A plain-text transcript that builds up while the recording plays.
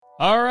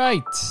All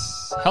right.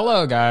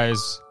 Hello,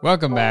 guys.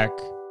 Welcome back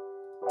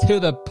to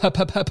the pod.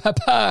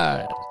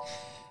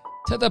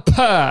 To the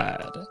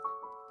pod.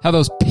 How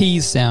those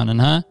peas sounding,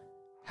 huh?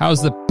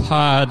 How's the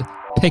pod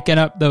picking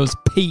up those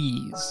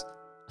peas?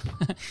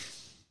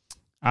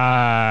 Pick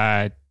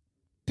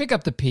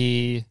up the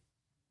pea.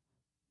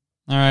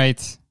 All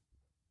right.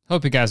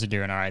 Hope you guys are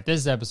doing all right.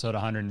 This is episode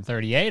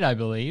 138, I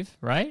believe,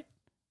 right?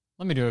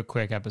 Let me do a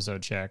quick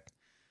episode check.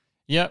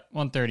 Yep,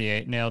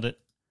 138. Nailed it.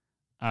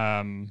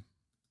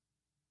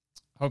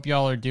 Hope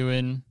y'all are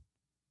doing,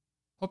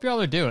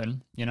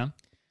 you know.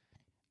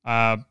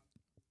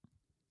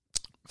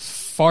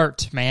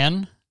 Fart,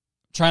 man.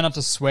 Try not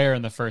to swear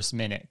in the first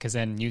minute, because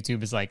then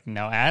YouTube is like,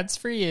 no ads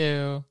for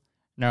you.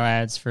 No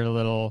ads for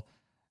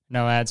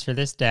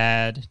this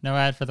dad. No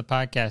ad for the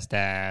podcast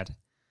dad.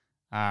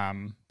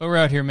 But we're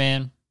out here,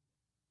 man.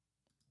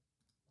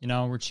 You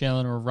know, we're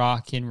chilling, we're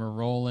rocking, we're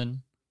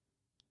rolling.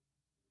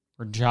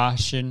 We're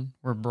joshing,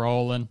 we're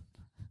brawling.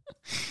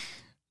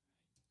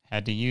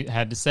 Had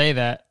to say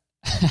that.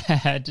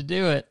 Had to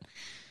do it.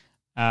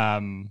 I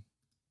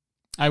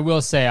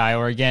will say I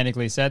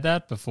organically said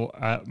that before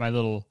my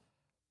little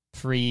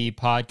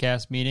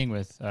pre-podcast meeting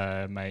with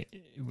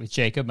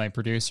Jacob, my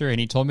producer,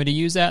 and he told me to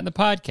use that in the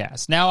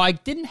podcast. Now, I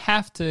didn't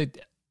have to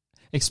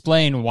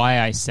explain why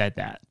I said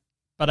that,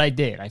 but I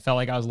did. I felt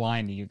like I was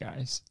lying to you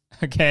guys.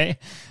 Okay?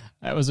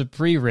 That was a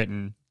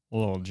pre-written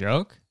little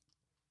joke.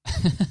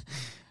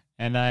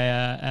 and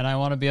I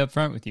want to be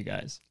upfront with you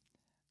guys.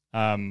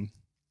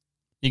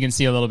 You can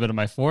see a little bit of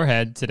my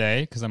forehead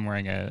today because I'm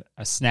wearing a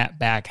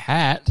snapback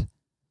hat.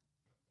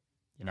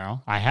 You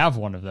know, I have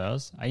one of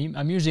those.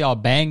 I'm usually all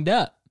banged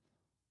up,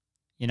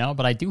 you know,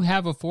 but I do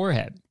have a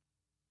forehead.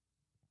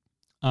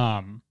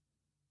 I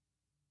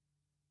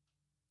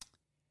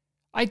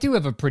do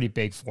have a pretty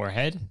big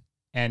forehead,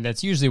 and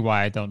that's usually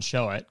why I don't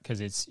show it,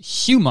 because it's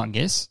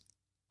humongous.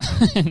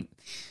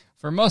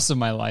 For most of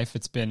my life,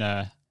 it's been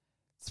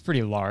it's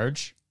pretty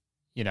large,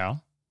 you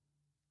know.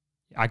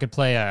 I could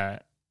play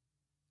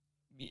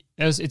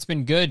it's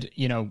been good,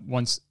 you know,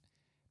 once,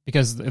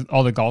 because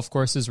all the golf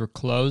courses were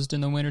closed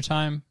in the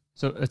wintertime.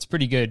 So it's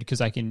pretty good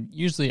because I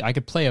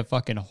could play a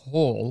fucking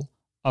hole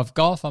of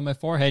golf on my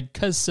forehead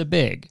because it's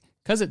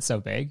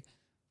so big,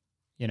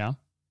 you know.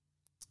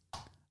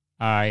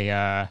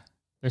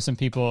 There's some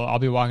people, I'll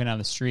be walking down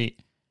the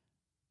street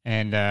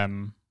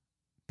and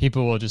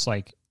people will just,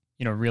 like,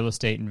 you know, real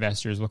estate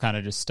investors will kind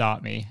of just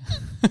stop me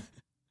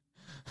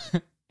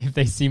if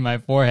they see my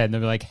forehead, and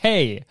they'll be like,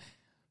 hey,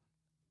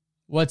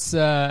 what's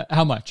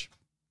how much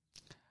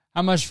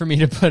for me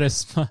to put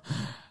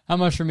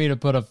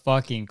a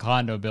fucking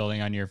condo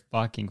building on your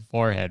fucking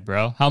forehead,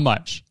 bro? How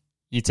much?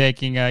 You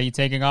taking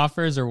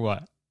offers or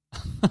what?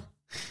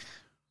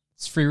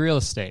 It's free real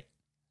estate.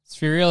 It's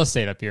free real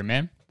estate up here,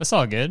 man. That's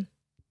all good.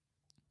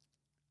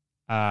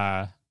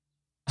 I'm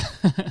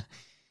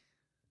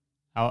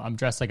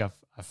dressed like a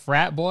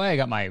frat boy. I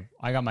got my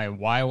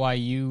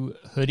YYU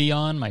hoodie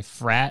on, my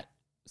frat,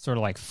 sort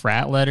of like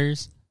frat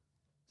letters.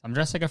 I'm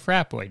dressed like a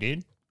frat boy,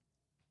 dude.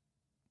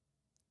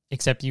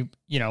 Except you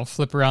know,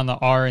 flip around the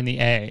R and the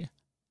A.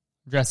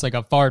 I'm dressed like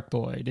a fart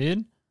boy,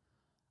 dude.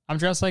 I'm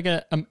dressed like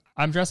an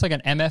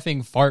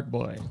MFing fart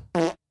boy.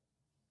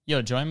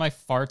 Yo, join my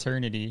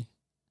farternity.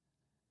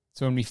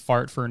 So when we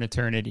fart for an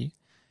eternity.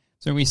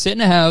 So when we sit in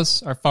a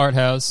house, our fart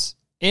house,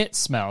 it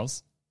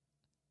smells.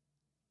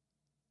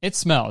 It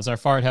smells. Our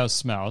fart house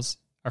smells.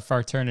 Our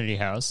farternity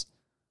house.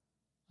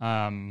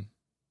 And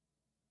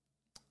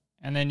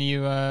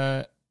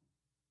then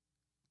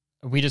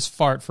we just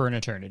fart for an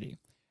eternity.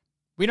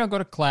 We don't go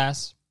to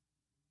class.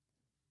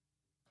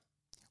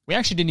 We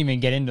actually didn't even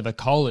get into the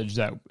college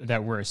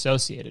that we're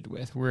associated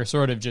with. We're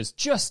sort of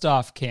just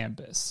off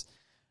campus.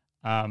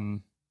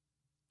 None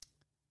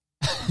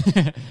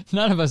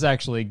of us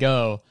actually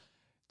go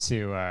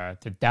to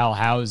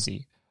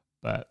Dalhousie,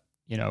 but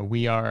you know,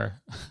 we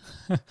are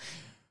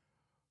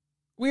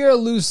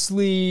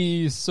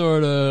loosely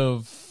sort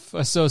of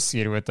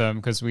associated with them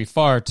because we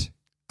fart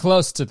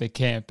close to the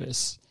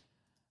campus.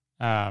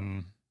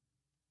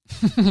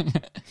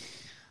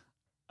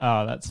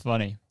 Oh, that's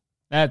funny.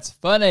 That's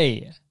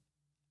funny.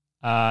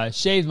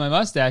 Shaved my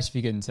mustache, if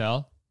you couldn't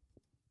tell.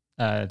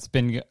 I've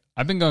been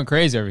going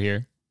crazy over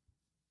here.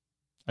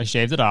 I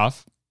shaved it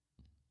off.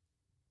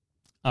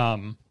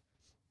 And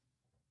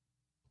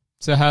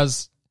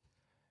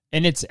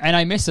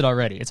I miss it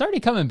already. It's already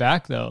coming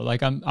back though.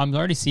 Like I'm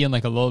already seeing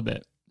like a little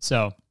bit.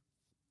 So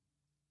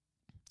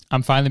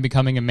I'm finally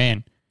becoming a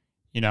man,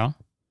 you know?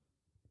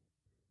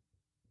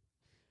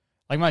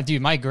 Like my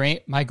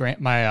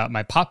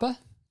papa,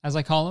 as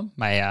I call him,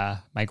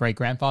 my great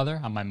grandfather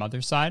on my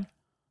mother's side,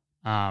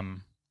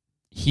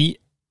 his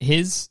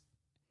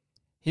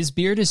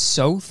beard is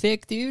so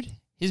thick, dude.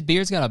 His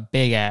beard's got a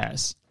big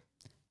ass.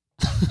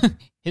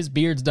 His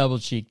beard's double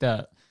cheeked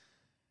up.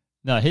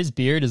 No, his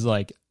beard is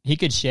like, he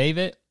could shave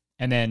it,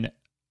 and then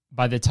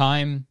by the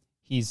time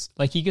he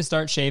could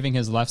start shaving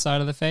his left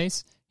side of the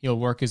face, he'll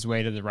work his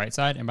way to the right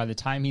side, and by the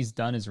time he's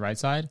done his right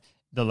side,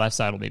 the left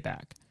side will be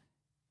back.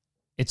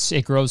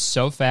 It grows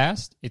so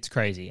fast, it's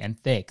crazy, and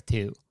thick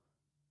too.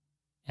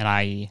 And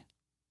I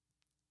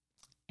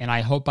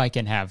hope I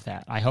can have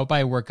that. I hope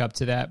I work up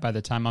to that by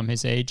the time I'm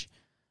his age.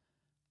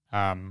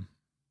 Because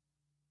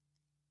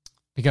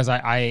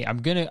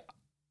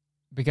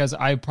because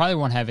I probably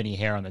won't have any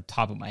hair on the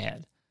top of my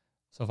head.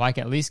 So if I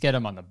can at least get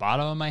them on the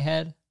bottom of my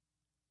head,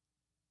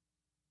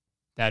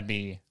 that'd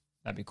be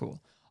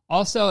cool.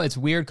 Also, it's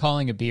weird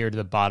calling a beard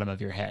the bottom of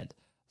your head.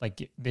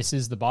 Like, this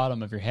is the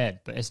bottom of your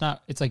head, but it's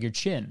not. It's like your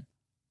chin.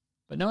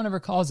 But no one ever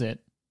calls it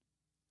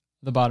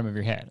the bottom of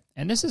your head.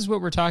 And this is what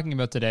we're talking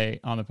about today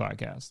on the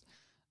podcast.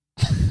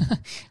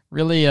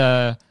 Really,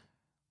 we're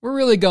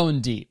really going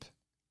deep.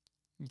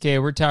 Okay,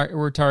 we're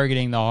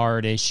targeting the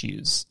hard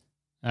issues.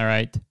 All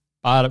right,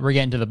 we're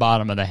getting to the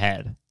bottom of the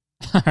head.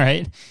 All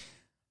right.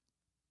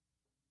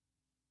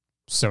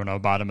 So no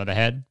bottom of the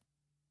head.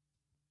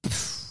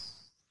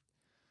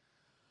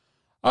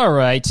 All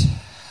right.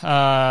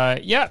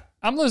 Yeah,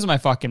 I'm losing my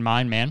fucking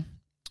mind, man.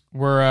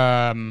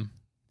 We're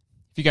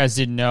if you guys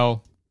didn't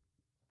know,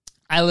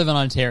 I live in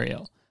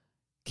Ontario,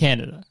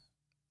 Canada,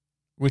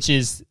 which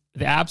is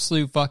the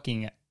absolute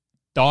fucking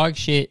dog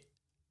shit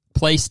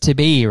place to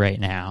be right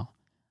now.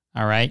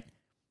 All right.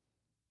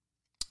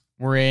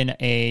 We're in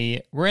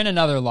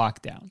another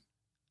lockdown.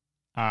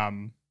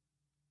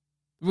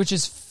 Which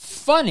is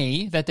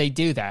funny that they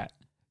do that,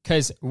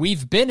 because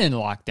we've been in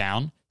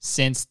lockdown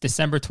since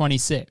December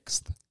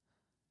 26th.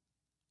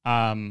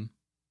 And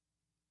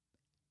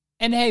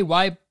hey,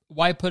 why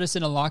put us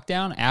in a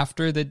lockdown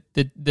after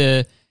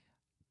the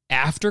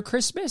after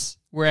Christmas,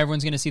 where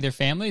everyone's going to see their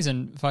families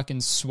and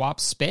fucking swap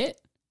spit?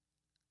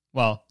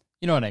 Well,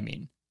 you know what I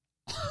mean.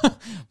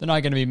 They're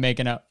not going to be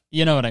making up.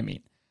 You know what I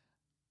mean.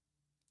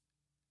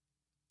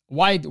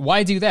 Why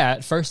do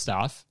that, first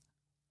off?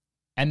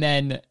 And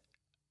then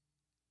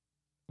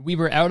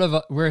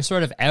we're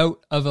sort of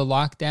out of a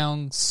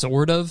lockdown,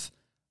 sort of,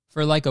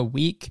 for like a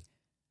week.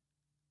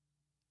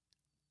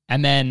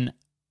 And then,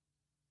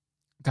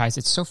 guys,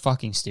 it's so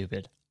fucking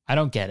stupid. I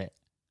don't get it.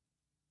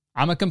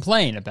 I'm going to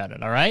complain about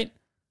it, all right?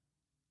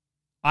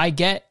 I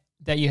get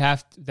that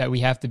we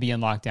have to be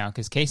in lockdown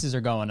because cases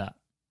are going up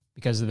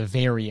because of the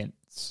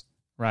variants,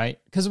 right?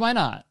 Because why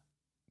not?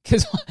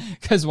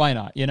 Because why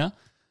not, you know?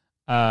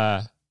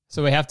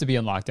 So we have to be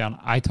in lockdown.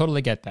 I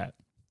totally get that.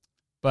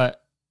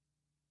 But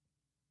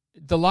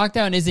the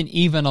lockdown isn't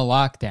even a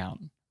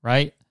lockdown,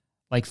 right?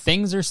 Like,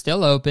 things are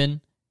still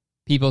open.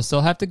 People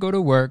still have to go to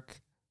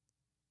work.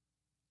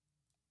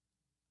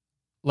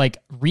 Like,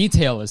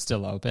 retail is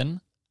still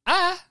open.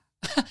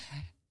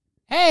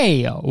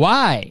 Hey,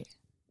 why?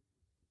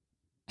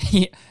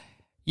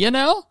 You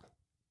know?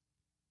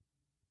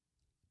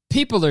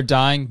 People are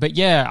dying, but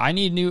yeah, I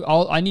need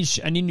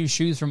new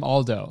shoes from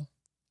Aldo.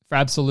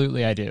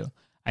 Absolutely, I do.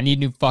 I need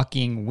new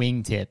fucking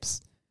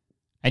wingtips.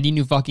 I need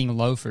new fucking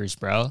loafers,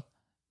 bro.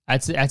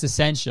 That's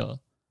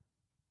essential.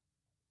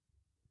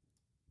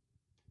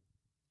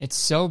 It's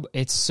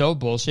so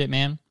bullshit,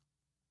 man.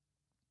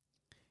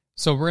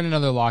 So we're in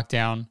another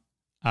lockdown.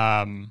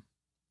 And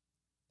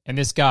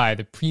this guy,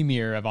 the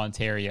Premier of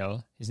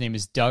Ontario, his name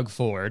is Doug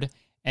Ford.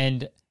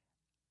 And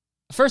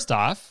first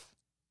off...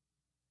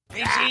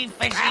 Fishy,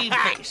 fishy,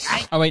 fish.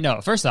 Oh, wait,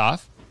 no. First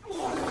off...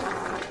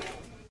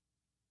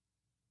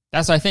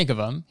 That's what I think of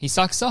him. He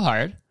sucks so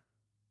hard.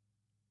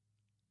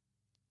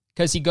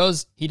 Because he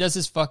does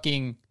his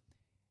fucking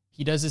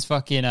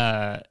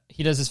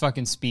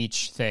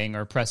speech thing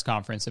or press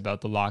conference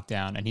about the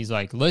lockdown. And he's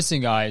like, listen,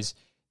 guys,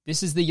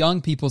 this is the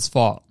young people's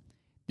fault.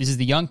 This is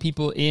the young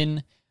people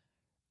in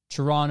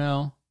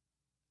Toronto.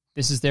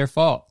 This is their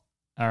fault.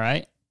 All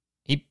right.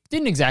 He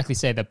didn't exactly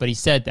say that, but he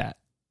said that.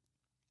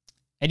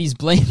 And he's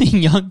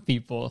blaming young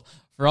people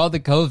for all the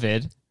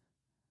COVID.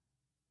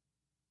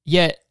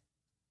 Yet,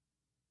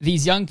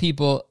 these young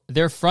people,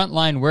 they're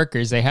frontline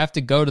workers. They have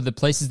to go to the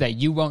places that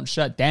you won't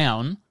shut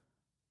down.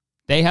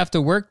 They have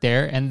to work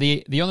there, and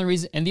the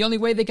only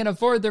way they can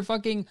afford their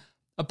fucking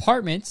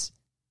apartments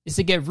is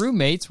to get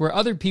roommates where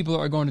other people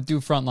are going to do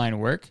frontline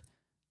work.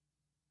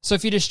 So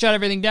if you just shut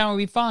everything down, we'll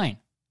be fine.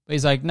 But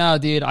he's like, no,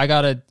 dude,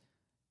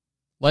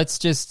 let's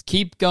just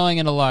keep going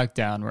in a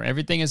lockdown where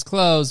everything is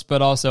closed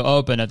but also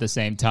open at the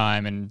same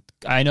time. And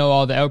I know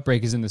all the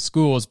outbreak is in the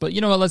schools, but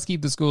you know what? Let's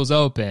keep the schools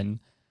open.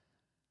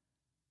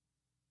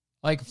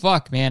 Like,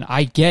 fuck, man,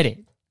 I get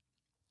it.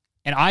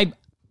 And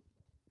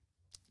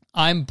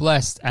I'm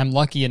blessed. I'm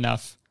lucky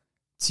enough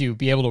to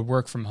be able to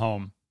work from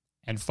home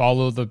and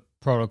follow the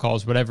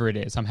protocols, whatever it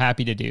is. I'm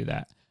happy to do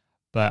that.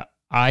 But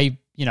I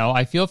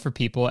feel for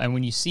people. And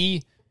when you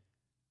see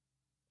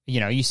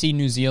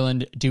New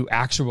Zealand do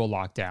actual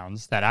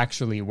lockdowns that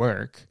actually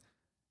work.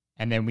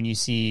 And then when you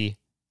see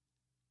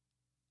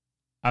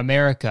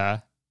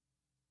America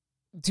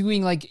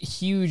doing like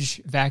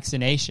huge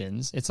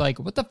vaccinations, it's like,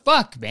 what the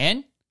fuck,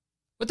 man?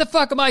 What the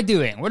fuck am I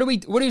doing? What are we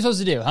supposed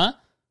to do, huh?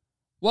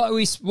 What are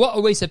we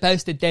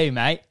supposed to do,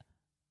 mate?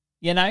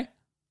 You know?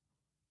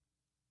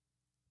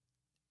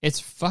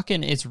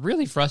 It's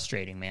really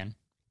frustrating, man.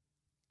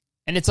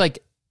 And it's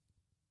like,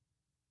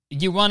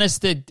 you want us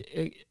to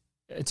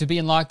to be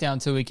in lockdown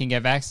until we can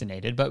get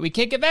vaccinated, but we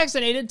can't get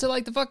vaccinated till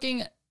like the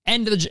fucking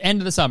end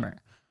of the summer.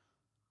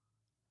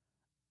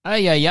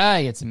 Ay, ay, ay,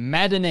 it's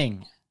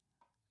maddening.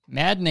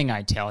 Maddening,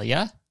 I tell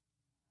ya.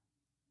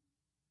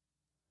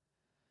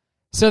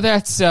 So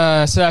that's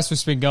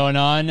what's been going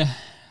on.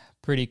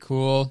 Pretty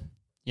cool,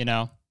 you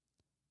know.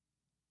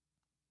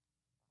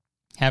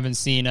 Haven't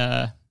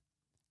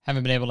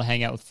been able to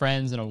hang out with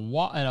friends in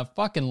a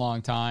fucking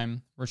long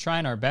time. We're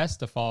trying our best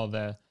to follow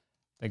the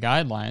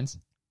guidelines.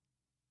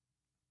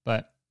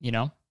 But, you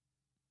know,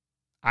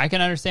 I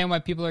can understand why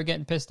people are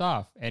getting pissed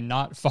off and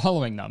not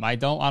following them. I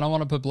don't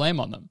want to put blame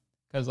on them.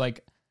 Because,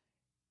 like,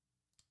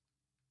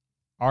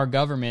 our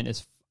government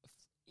is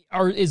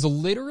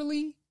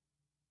literally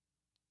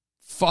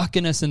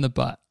fucking us in the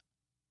butt.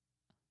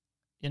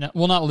 You know,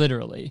 well, not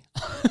literally,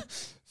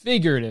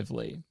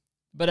 figuratively,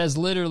 but as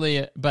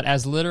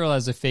literal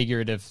as a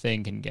figurative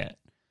thing can get.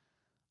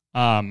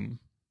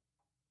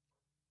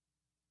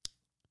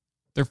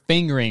 They're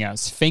fingering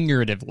us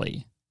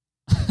figuratively.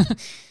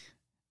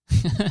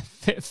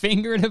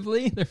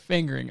 Figuratively, they're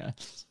fingering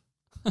us.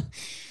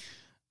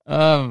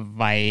 Oh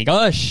my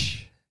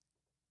gosh.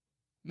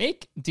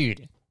 Make me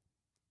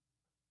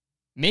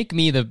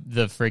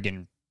the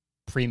friggin'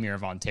 premier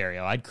of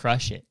Ontario. I'd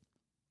crush it.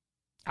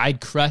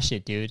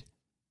 Dude.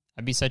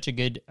 I'd be such a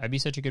good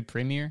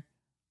premier.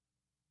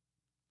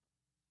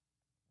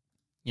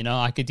 You know,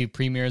 I could do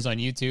premieres on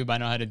YouTube. I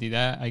know how to do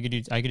that. I could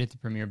hit the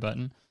premiere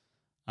button.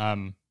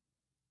 I'd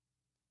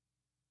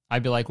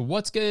be like,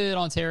 "What's good,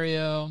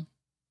 Ontario?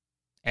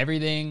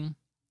 Everything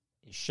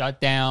is shut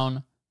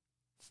down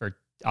for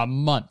a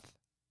month.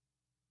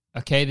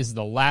 Okay, this is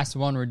the last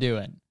one we're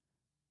doing.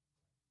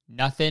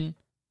 Nothing.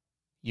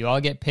 You all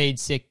get paid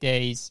sick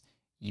days.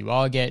 You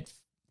all get,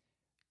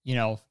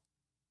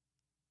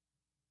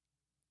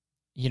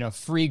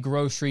 free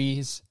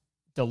groceries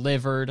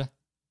delivered.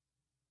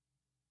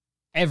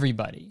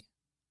 Everybody.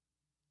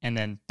 And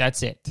then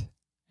that's it.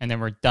 And then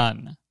we're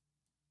done.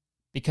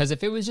 Because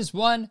if it was just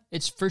one,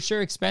 it's for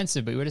sure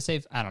expensive, but we would have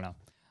saved, I don't know,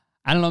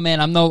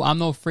 man. I'm no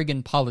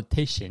friggin'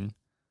 politician.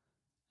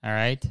 All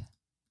right?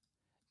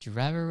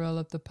 Driver, roll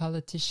up the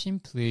politician,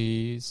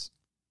 please.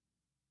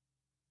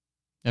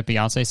 That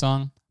Beyonce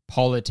song?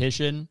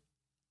 Politician?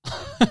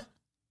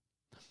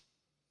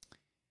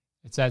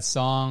 It's that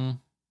song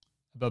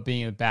about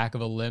being in the back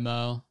of a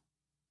limo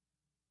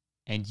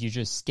and you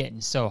just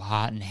getting so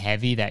hot and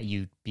heavy that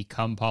you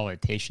become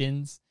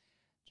politicians.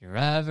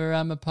 Driver,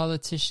 I'm a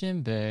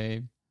politician,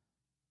 babe.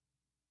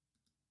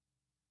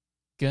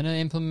 Gonna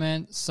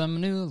implement some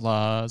new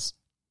laws.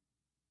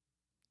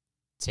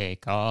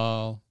 Take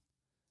all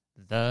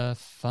the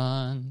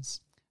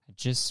funds. I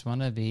just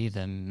want to be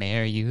the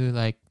mayor you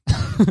like.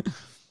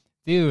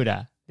 Dude,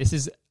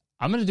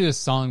 I'm going to do a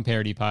song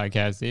parody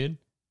podcast, dude.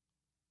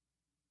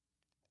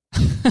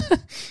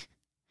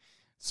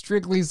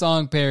 Strictly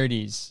song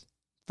parodies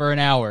for an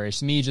hour.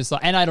 It's me just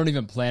like, and I don't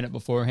even plan it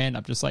beforehand.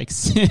 I'm just like,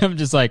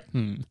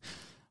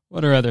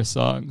 what are other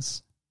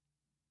songs?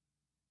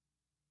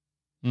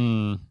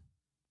 I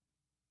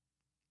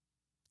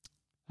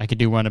could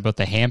do one about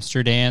the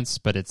hamster dance,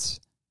 but it's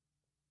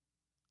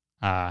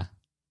one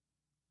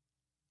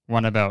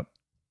about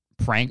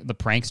the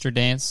prankster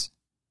dance.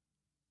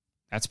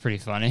 That's pretty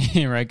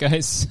funny, right,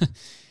 guys?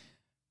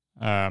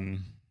 I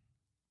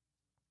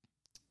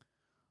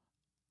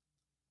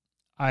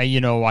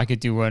could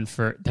do one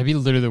that'd be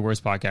literally the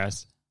worst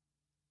podcast.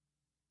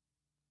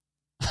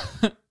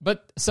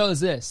 But so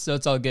is this, so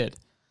it's all good.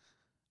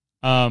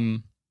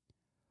 But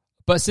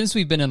since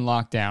we've been in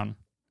lockdown,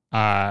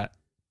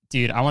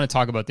 dude, I want to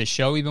talk about this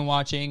show we've been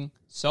watching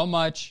so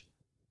much.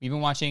 We've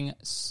been watching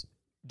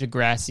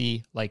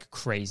Degrassi like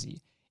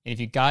crazy. And if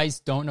you guys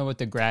don't know what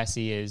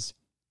Degrassi is,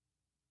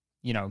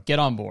 get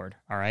on board,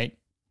 all right?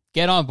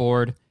 Get on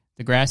board.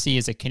 Degrassi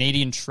is a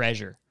Canadian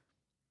treasure,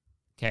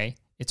 okay?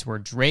 It's where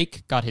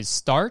Drake got his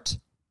start.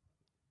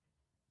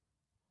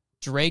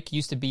 Drake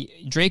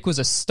was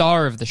a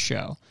star of the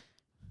show.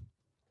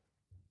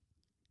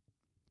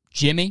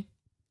 Jimmy,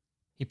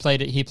 he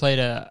played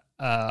a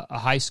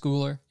high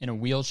schooler in a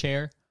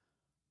wheelchair.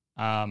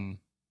 And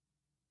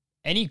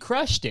he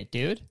crushed it,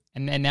 dude.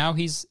 And now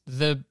he's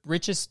the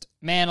richest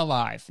man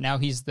alive. Now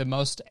he's the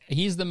most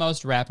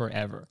rapper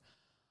ever.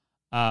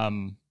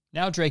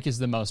 Now Drake is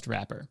the most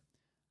rapper.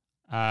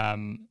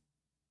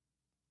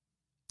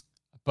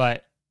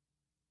 But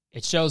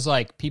it shows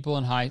like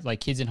people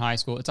kids in high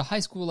school. It's a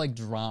high school like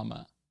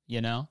drama,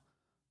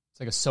 It's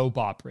like a soap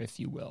opera, if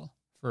you will,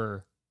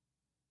 for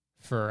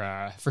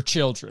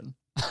children.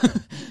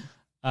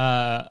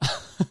 And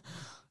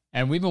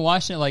we've been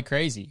watching it like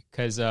crazy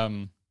because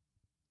all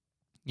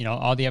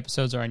the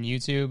episodes are on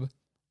YouTube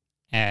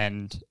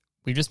and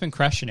we've just been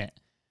crushing it.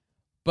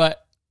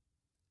 But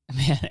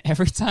man,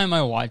 every time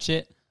I watch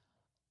it,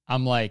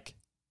 I'm like,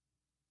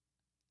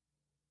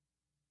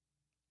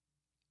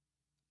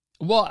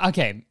 well,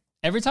 okay.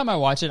 Every time I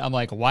watch it, I'm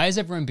like, why is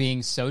everyone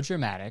being so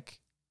dramatic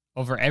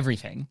over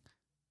everything?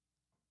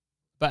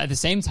 But at the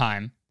same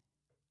time,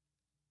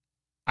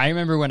 I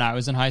remember when I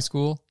was in high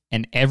school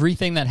and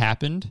everything that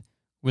happened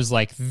was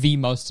like the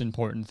most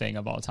important thing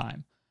of all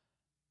time.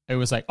 It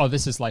was like, oh,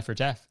 this is life or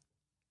death.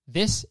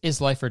 This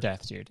is life or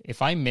death, dude.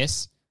 If I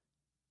miss,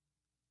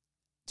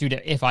 dude,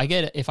 if I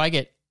get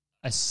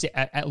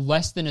at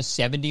less than a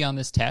 70 on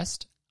this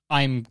test,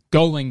 I'm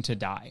going to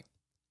die.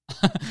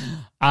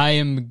 I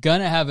am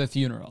gonna have a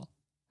funeral.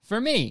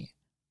 For me,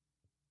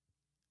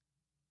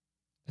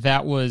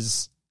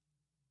 that's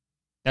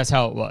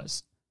how it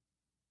was.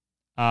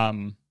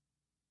 And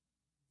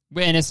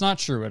it's not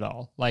true at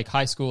all. Like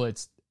high school,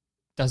 it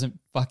doesn't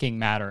fucking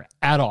matter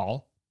at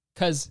all.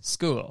 Cause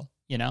school,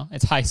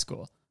 it's high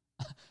school.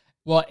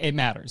 Well, it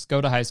matters.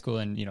 Go to high school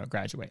and,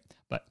 graduate.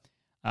 But,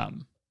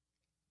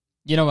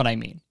 you know what I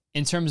mean?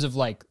 In terms of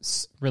like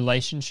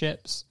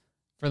relationships,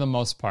 for the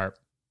most part,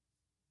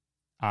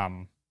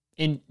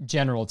 in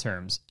general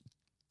terms,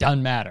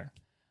 doesn't matter.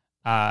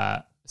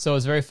 So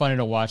it's very funny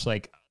to watch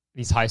like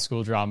these high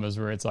school dramas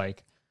where it's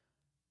like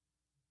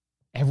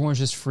everyone's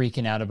just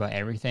freaking out about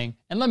everything.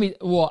 And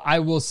I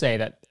will say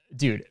that,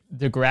 dude,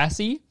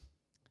 Degrassi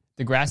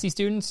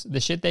students, the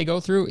shit they go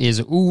through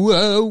is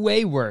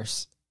way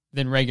worse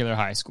than regular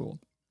high school.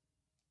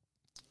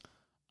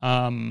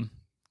 Getting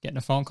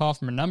a phone call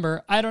from a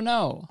number, I don't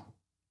know.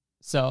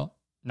 So,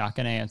 not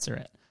going to answer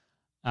it.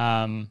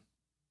 And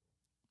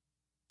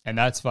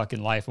that's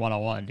fucking life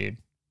 101, dude.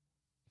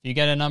 If you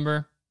get a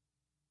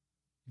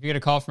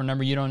call from a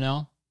number you don't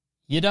know,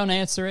 you don't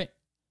answer it,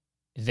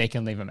 they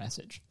can leave a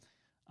message.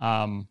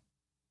 And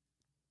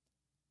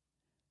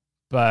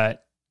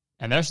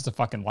that's just a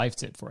fucking life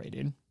tip for you,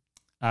 dude.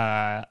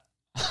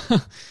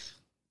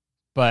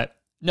 But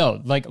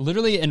no, like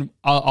literally, and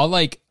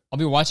I'll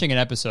be watching an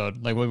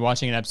episode, like we'll be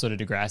watching an episode of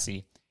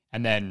Degrassi,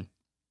 and then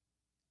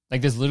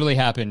like this literally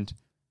happened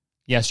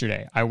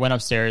yesterday. I went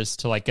upstairs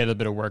to like get a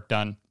bit of work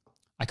done.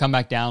 I come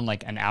back down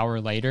like an hour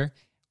later.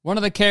 One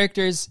of the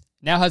characters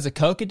now has a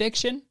coke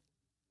addiction.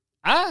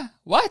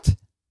 What?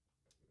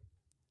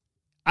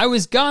 I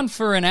was gone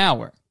for an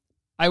hour.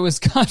 I was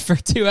gone for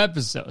 2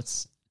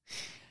 episodes.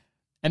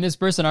 And this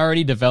person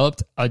already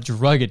developed a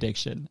drug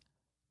addiction.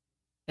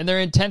 And they're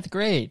in 10th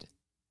grade.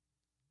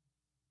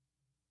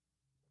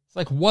 It's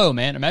like, whoa,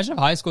 man. Imagine if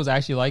high school is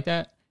actually like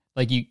that.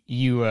 Like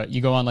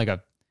you go on like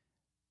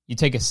you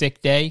take a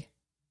sick day,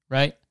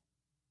 right?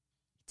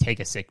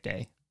 Take a sick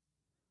day.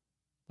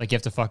 Like you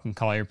have to fucking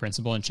call your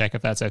principal and check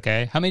if that's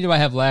okay. How many do I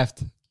have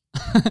left?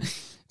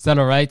 Is that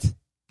all right?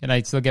 Can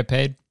I still get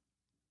paid?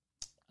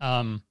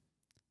 Can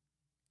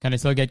I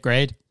still get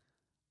grade?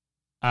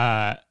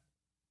 No,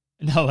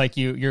 like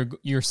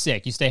you're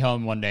sick. You stay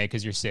home one day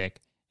because you're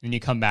sick, and then you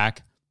come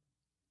back.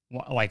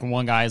 Like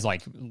one guy's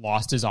like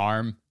lost his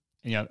arm,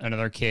 and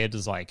another kid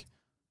is like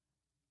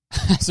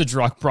has a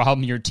drug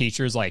problem. Your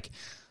teacher's like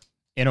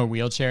in a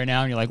wheelchair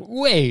now, and you're like,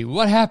 wait,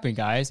 what happened,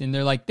 guys? And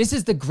they're like, this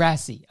is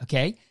Degrassi,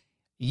 okay?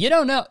 You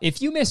don't know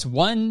if you miss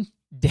one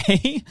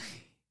day,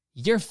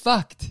 you're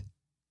fucked,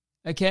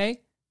 okay?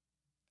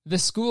 The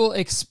school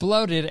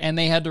exploded and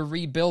they had to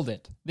rebuild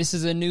it. This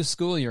is a new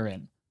school you're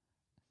in.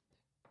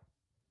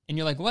 And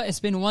you're like, what? It's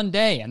been one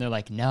day. And they're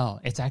like,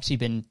 no, it's actually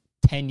been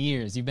 10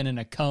 years. You've been in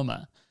a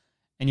coma.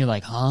 And you're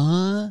like,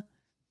 huh?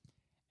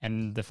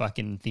 And the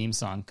fucking theme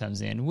song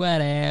comes in.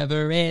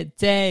 Whatever it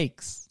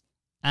takes.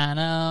 I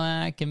know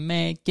I can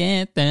make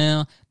it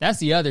through. That's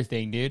the other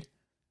thing, dude.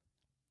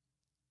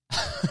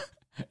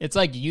 It's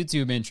like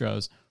YouTube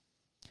intros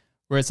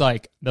where it's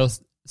like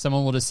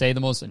someone will just say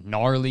the most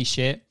gnarly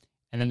shit.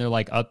 And then their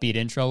like upbeat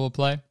intro will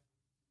play.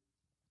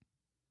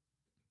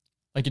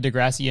 Like a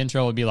Degrassi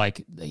intro would be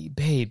like, hey,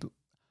 babe,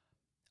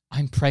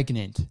 I'm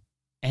pregnant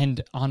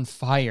and on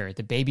fire.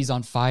 The baby's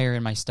on fire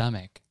in my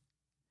stomach.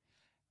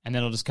 And then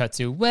it'll just cut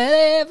to,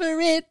 whatever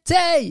it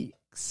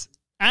takes.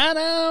 I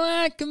know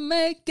I can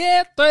make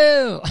it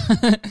through.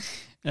 And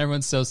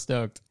everyone's so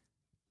stoked.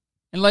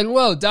 And like,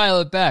 whoa, dial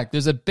it back.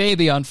 There's a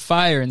baby on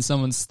fire in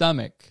someone's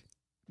stomach.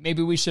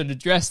 Maybe we should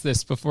address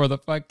this before the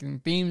fucking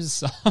theme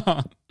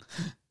song.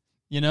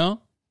 You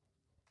know?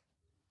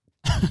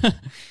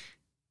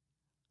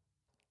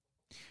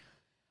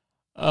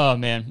 Oh,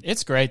 man.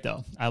 It's great,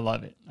 though. I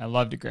love it. I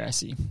love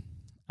Degrassi.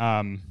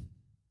 Can't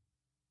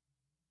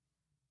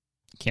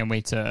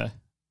wait to...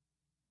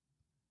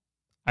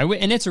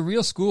 and it's a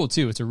real school,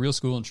 too. It's a real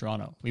school in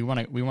Toronto. We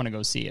want to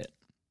go see it.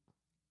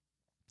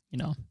 You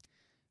know?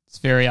 It's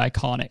very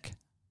iconic.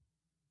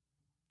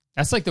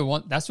 That's like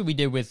that's what we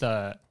did with...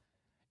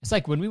 it's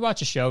like when we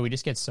watch a show, we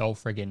just get so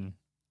friggin'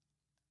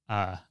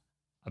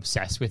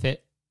 obsessed with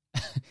it.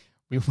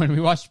 When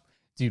we watch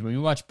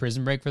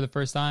Prison Break for the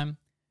first time,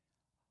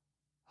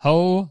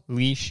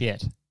 holy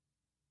shit.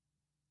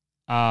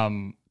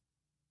 We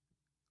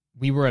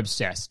were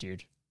obsessed,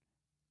 dude.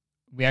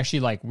 We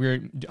actually we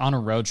were on a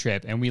road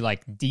trip and we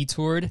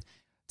detoured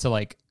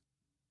to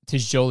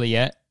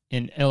Joliet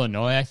in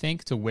Illinois, I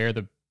think, to where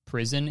the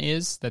prison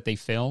is that they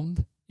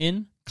filmed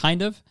in,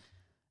 kind of.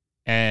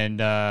 And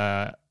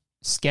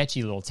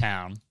sketchy little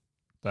town,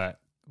 but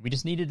we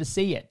just needed to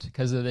see it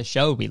because of the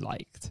show we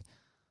liked.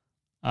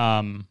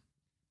 But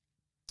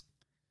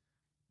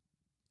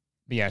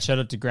yeah, shout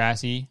out to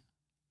Degrassi.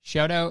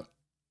 Shout out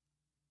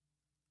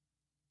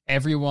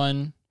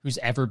everyone who's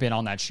ever been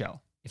on that show.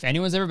 If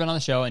anyone's ever been on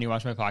the show and you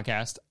watch my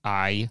podcast,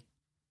 I'm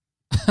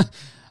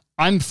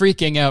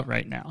freaking out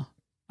right now.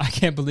 I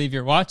can't believe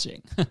you're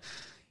watching.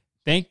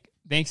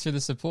 Thanks for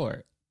the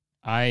support.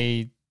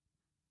 I'm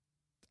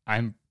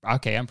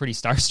okay. I'm pretty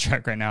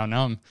starstruck right now.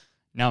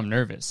 Now I'm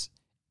nervous.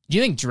 Do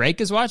you think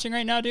Drake is watching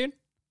right now, dude?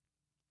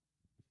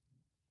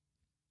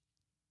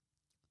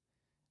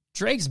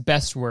 Drake's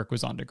best work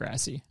was on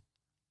Degrassi.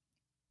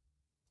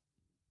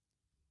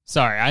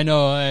 Sorry, I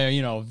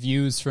know,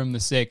 Views from the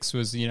Six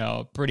was,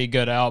 a pretty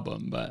good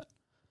album, but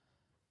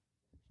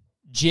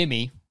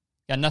Jimmy,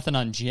 got nothing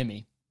on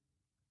Jimmy.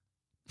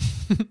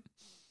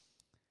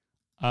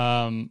 Fuck,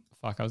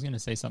 I was going to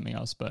say something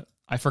else, but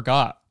I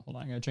forgot. Hold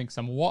on, I'm going to drink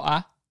some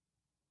water.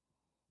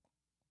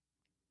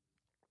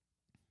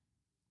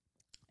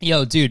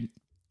 Yo, dude,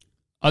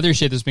 other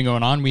shit that's been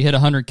going on. We hit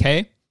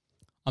 100K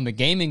on the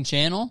gaming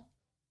channel.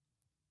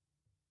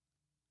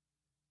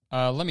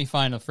 Let me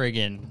find a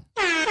friggin'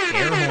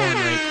 air horn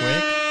right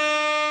quick.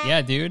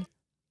 Yeah, dude.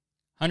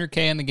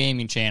 100K on the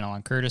gaming channel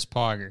on Curtis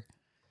Pogger.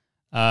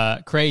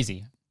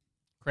 Crazy.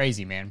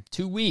 Crazy, man.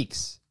 2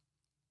 weeks.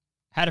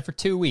 Had it for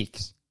 2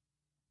 weeks.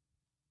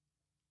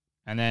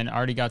 And then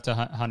already got to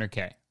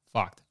 100K.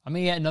 Fucked. I'm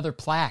going to get another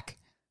plaque.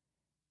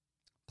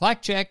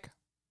 Plaque check.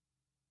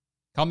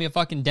 Call me a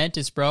fucking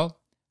dentist, bro. I'm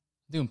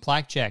doing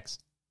plaque checks.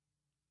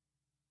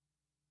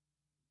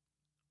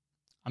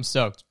 I'm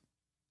stoked.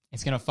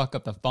 It's going to fuck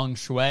up the feng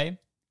shui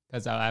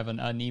because I have an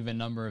uneven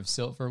number of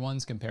silver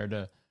ones compared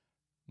to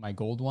my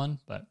gold one,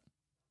 but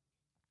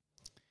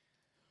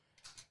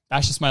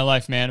that's just my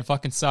life, man. It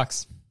fucking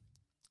sucks.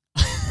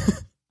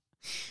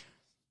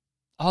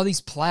 All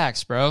these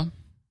plaques, bro.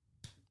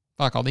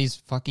 Fuck, all these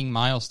fucking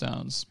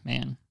milestones,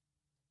 man.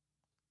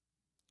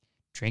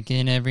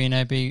 Drinking every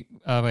night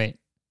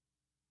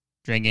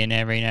Drinking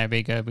every night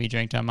because we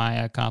drink till my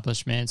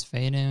accomplishments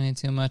fading in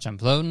too much. I'm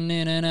floating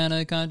in and out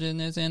of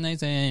consciousness and they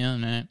say I'm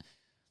not.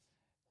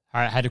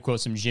 All right, I had to quote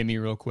some Jimmy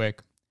real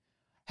quick.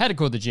 Had to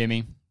quote the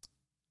Jimmy.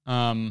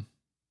 What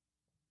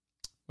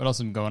else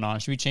is going on?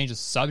 Should we change the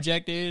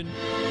subject, dude?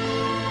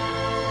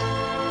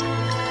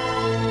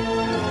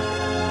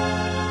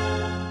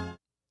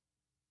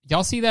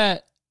 Y'all see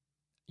that?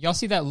 Y'all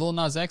see that Lil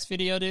Nas X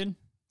video, dude?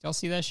 Y'all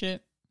see that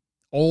shit?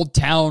 Old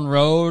Town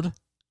Road.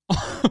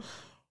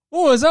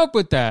 What was up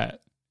with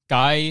that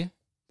guy?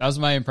 That was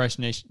my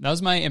impressionation. That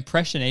was my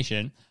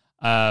impressionation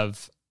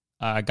of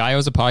a guy who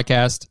has a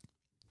podcast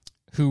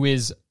who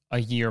is a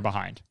year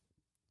behind,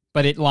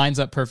 but it lines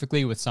up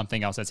perfectly with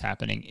something else that's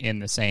happening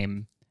with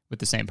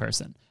the same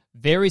person.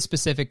 Very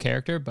specific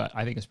character, but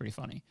I think it's pretty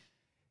funny.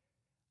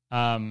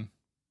 Do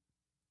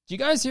you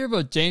guys hear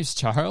about James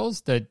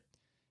Charles, the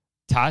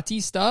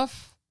Tati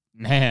stuff?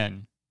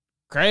 Man,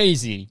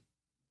 crazy.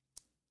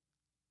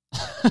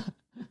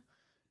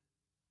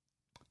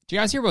 Do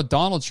you guys hear about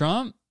Donald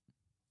Trump?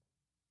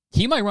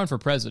 He might run for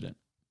president.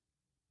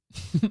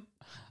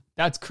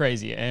 That's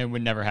crazy, and it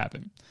would never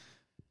happen.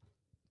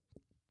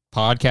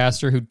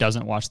 Podcaster who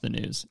doesn't watch the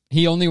news.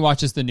 He only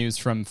watches the news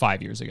from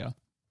 5 years ago.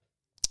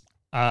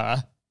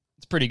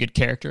 It's a pretty good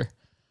character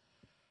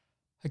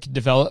I could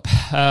develop.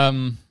 But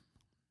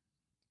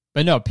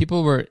no,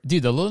 people were...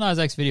 Dude, the Lil Nas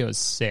X video is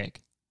sick.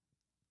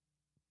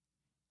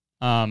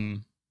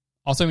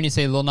 Also, when you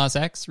say Lil Nas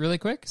X really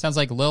quick, sounds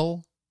like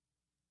Lil...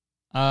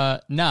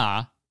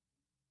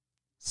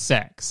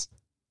 sex.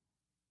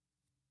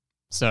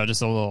 So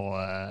just a little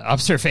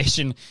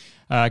observation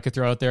I could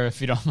throw out there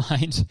if you don't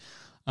mind.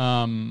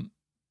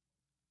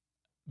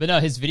 But no,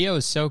 his video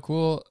is so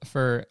cool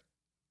for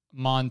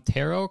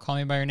Montero, Call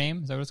Me By Your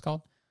Name. Is that what it's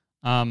called?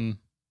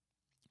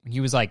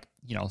 He was like,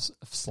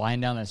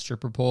 sliding down that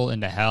stripper pole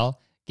into hell,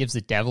 gives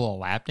the devil a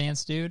lap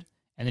dance, dude,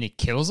 and then he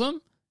kills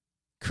him?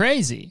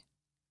 Crazy.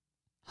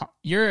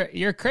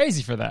 You're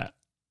crazy for that.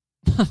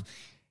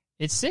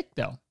 It's sick,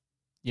 though,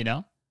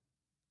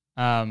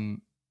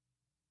 And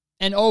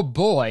oh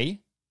boy,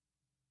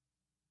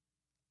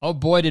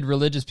 did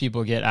religious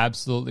people get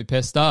absolutely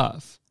pissed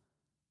off.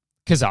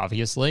 Because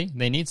obviously,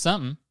 they need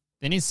something.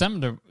 They need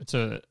something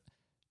to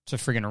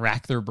friggin'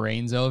 rack their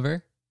brains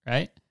over,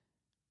 right?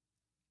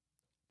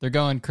 They're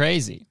going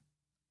crazy.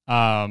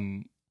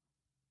 So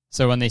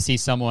when they see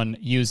someone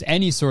use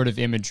any sort of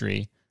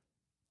imagery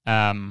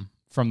from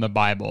the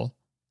Bible,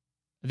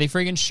 they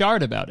friggin'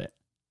 shard about it.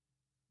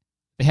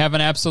 They have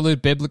an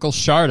absolute biblical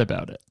shard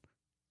about it.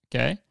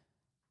 Okay?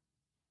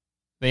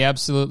 They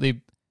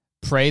absolutely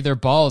pray their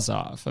balls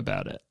off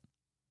about it.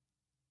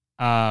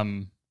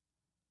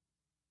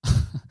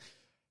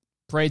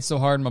 Prayed so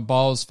hard my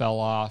balls fell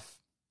off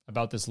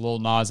about this Lil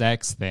Nas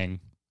X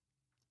thing.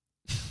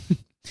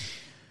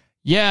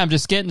 Yeah, I'm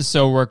just getting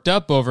so worked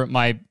up over it.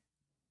 My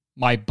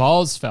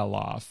balls fell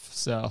off.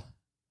 So,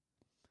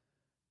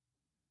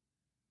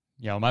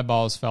 my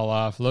balls fell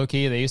off.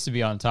 Low-key, they used to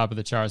be on top of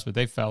the charts, but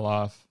they fell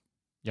off.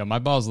 My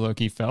balls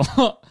low-key fell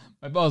off.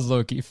 My balls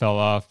low-key fell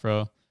off,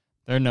 bro.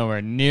 They're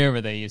nowhere near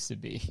where they used to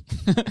be.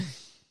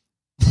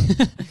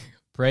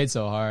 Prayed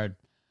so hard.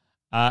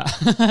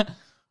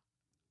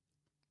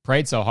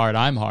 Prayed so hard,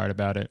 I'm hard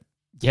about it.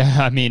 Yeah,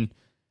 I mean,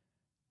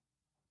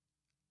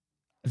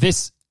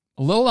 this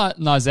Lil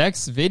Nas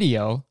X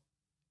video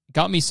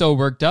got me so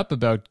worked up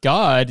about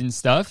God and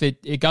stuff.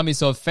 It got me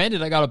so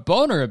offended I got a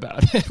boner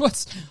about it.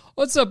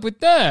 What's up with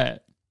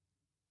that?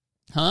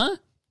 Huh?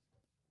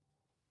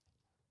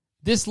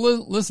 This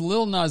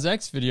Lil Nas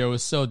X video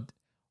was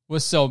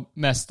so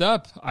messed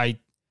up.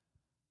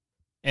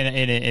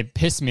 It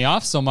pissed me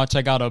off so much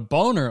I got a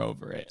boner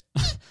over it.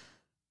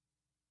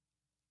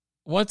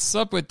 What's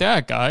up with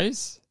that,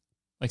 guys?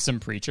 Like some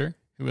preacher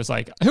who was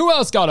like, who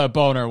else got a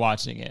boner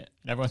watching it?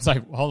 And everyone's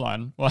like, hold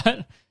on, what?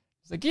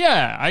 It's like,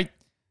 yeah,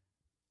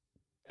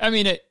 I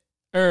mean,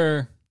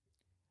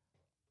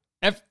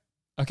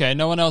 okay,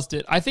 no one else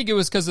did. I think it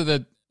was because of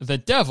the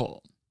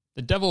devil.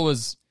 The devil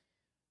was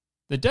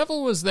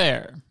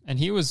there, and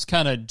he was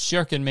kind of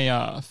jerking me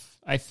off,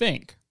 I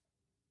think.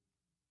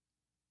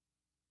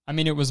 I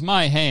mean, it was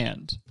my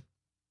hand,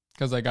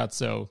 because I got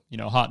so,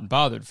 hot and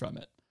bothered from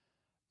it.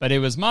 But it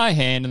was my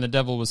hand, and the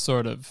devil was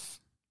sort of,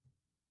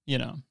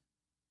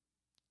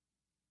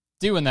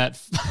 doing that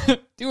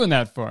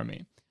for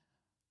me.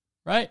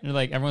 Right? And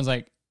everyone's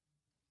like,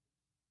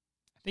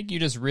 I think you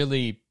just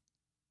really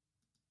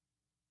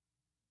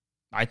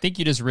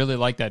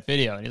like that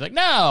video. And he's like,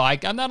 no,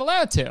 I'm not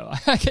allowed to.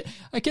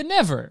 I can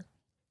never.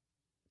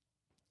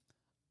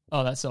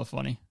 Oh, that's so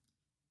funny.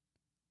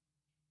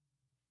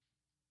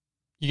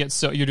 You're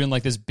doing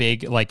this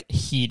big,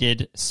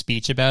 heated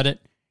speech about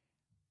it.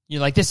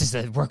 You're like, this is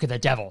the work of the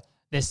devil.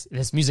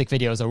 This music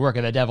video is a work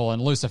of the devil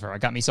and Lucifer.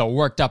 It got me so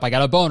worked up. I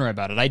got a boner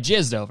about it. I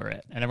jizzed over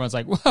it. And everyone's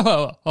like,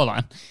 whoa, hold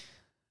on.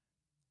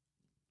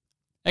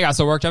 I got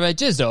so worked up, I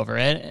jizzed over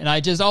it, and I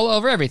jizzed all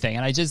over everything,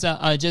 and I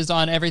jizzed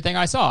on everything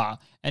I saw.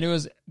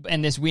 And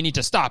we need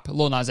to stop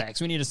Lil Nas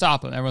X. We need to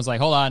stop him. Everyone's like,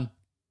 hold on.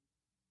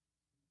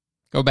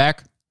 Go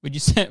back. Would you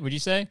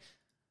say?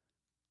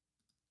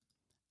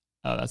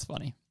 Oh, that's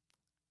funny.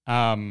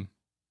 But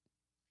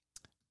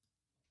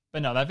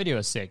no, that video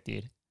is sick,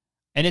 dude.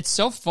 And it's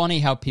so funny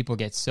how people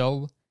get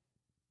so,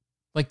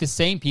 the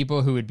same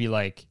people who would be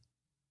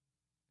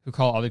who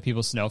call other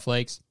people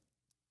snowflakes,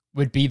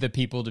 would be the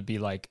people to be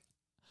like,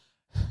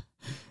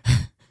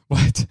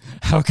 what?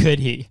 How could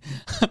he?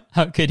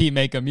 How could he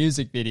make a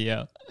music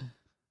video?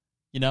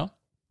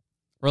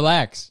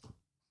 Relax.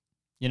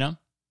 It's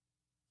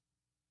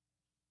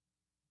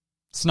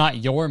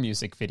not your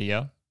music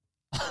video.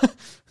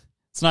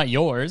 It's not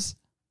yours.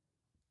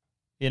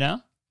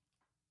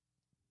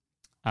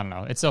 I don't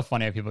know. It's so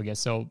funny how people get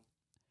so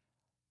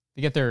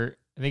they get their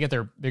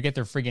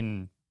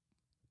freaking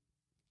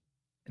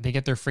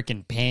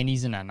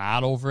panties in a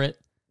knot over it.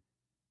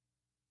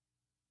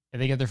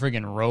 They get their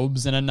friggin'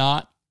 robes in a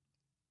knot.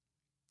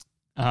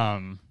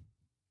 But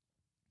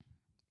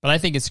I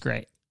think it's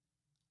great.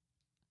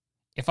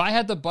 If I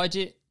had the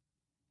budget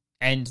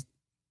and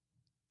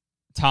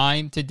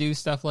time to do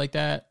stuff like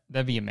that,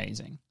 that'd be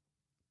amazing.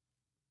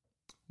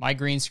 My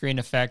green screen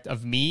effect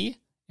of me,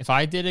 if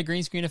I did a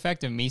green screen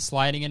effect of me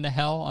sliding into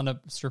hell on a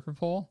stripper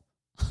pole,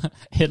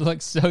 it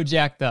looks so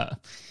jacked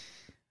up.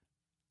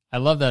 I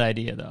love that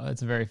idea, though.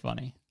 It's very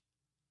funny.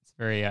 It's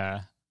very,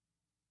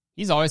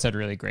 he's always had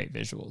really great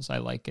visuals. I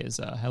like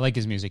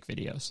his music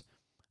videos.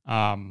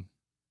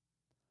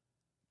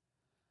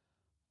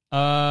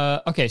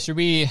 Okay,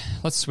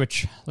 let's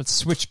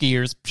switch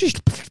gears.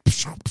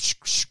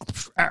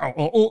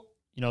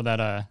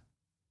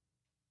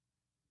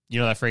 You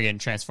know that friggin'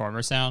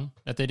 Transformer sound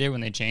that they did when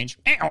they change?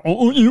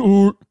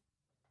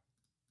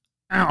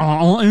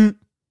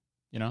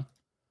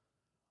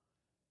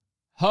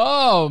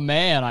 Oh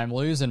man, I'm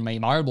losing my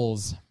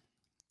marbles.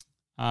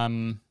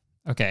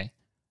 Okay.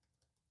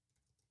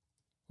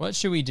 What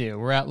should we do?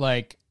 We're at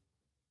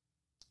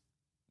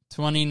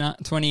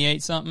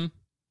 28 something.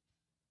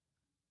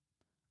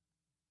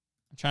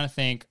 I'm trying to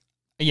think.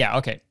 Yeah,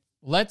 okay.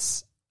 How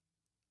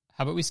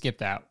about we skip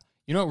that?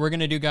 You know what we're going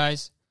to do,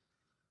 guys?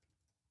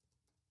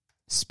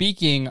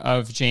 Speaking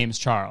of James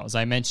Charles,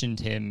 I mentioned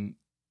him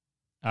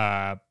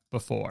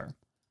before.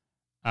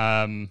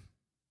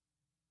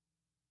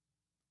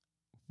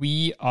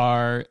 We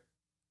are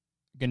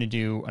going to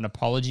do an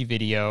apology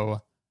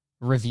video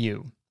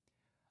review.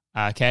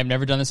 Okay, I've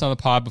never done this on the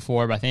pod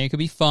before, but I think it could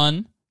be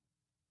fun,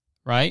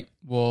 right?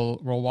 We'll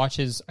watch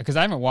his, because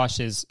I haven't watched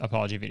his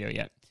apology video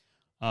yet.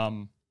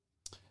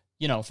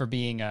 For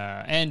being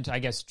and I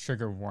guess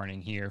trigger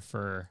warning here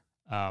for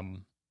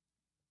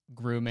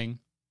grooming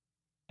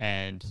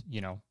and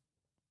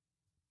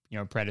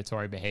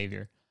predatory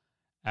behavior.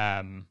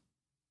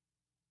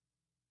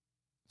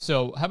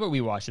 So how about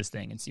we watch this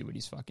thing and see what he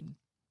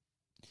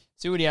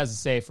has to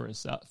say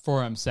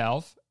for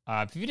himself.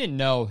 If you didn't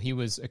know, he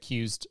was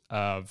accused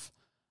of,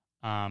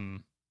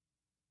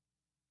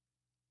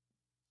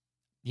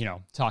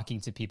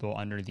 talking to people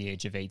under the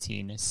age of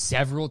 18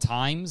 several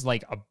times, a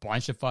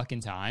bunch of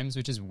fucking times,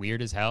 which is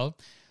weird as hell.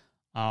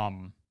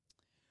 And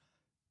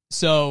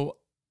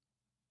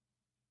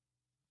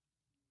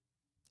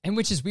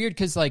which is weird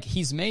because,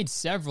 he's made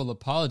several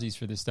apologies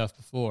for this stuff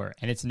before,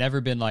 and it's never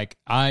been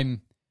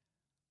I'm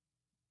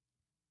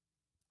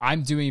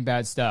doing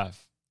bad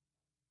stuff.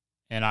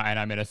 and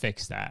I'm gonna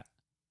fix that.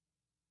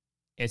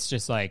 It's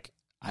just like,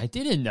 I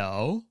didn't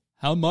know.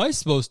 How am I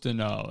supposed to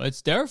know?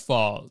 It's their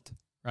fault,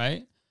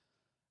 right?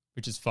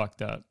 Which is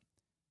fucked up.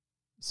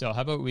 So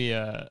how about we,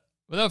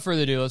 without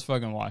further ado, let's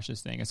fucking watch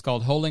this thing. It's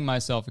called Holding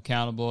Myself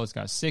Accountable. It's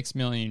got 6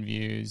 million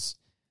views.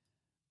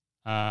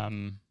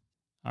 All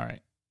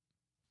right,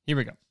 here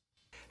we go.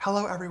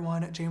 Hello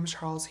everyone, James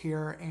Charles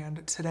here,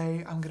 and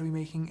today I'm going to be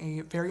making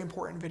a very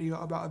important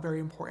video about a very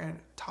important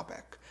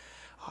topic.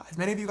 As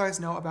many of you guys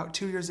know, about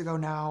 2 years ago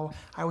now,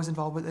 I was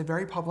involved with a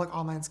very public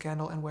online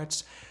scandal in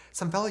which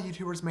some fellow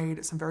YouTubers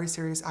made some very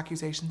serious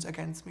accusations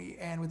against me,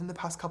 and within the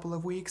past couple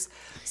of weeks,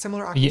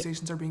 similar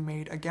accusations are being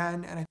made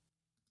again. And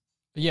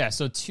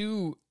so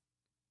two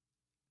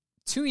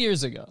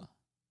years ago.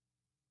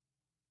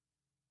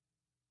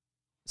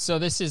 So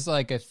this is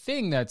like a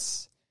thing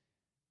this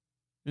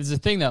is a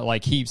thing that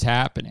like keeps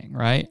happening,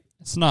 right?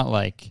 It's not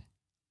like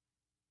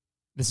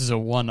this is a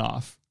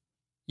one-off.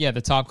 Yeah,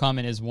 the top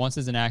comment is once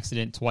is an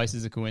accident, twice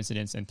is a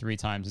coincidence, and 3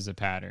 times is a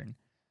pattern.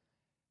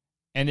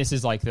 And this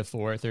is like the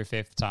 4th or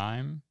 5th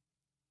time.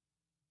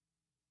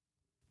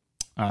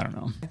 I don't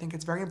know. I think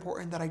it's very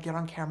important that I get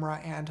on camera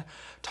and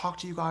talk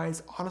to you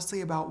guys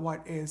honestly about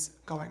what is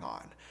going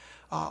on.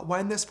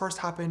 When this first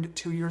happened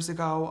 2 years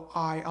ago,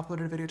 I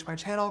uploaded a video to my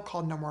channel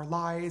called No More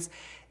Lies,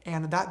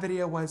 and that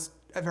video was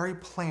a very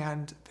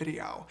planned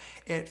video.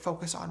 It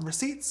focused on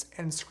receipts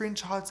and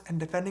screenshots and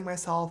defending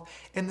myself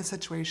in the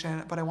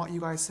situation, but I want you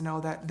guys to know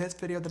that this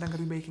video that I'm going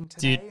to be making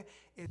today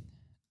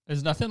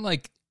there's nothing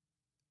like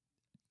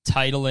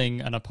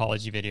titling an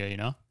apology video, you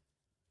know?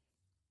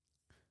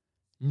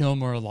 No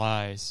more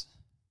lies.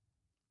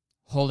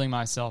 Holding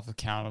myself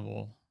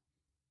accountable.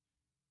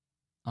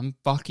 I'm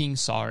fucking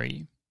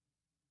sorry.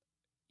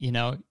 You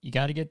know, you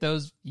got to get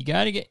those, you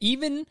got to get,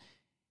 even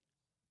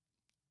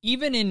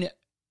in,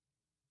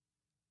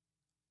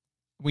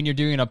 when you're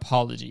doing an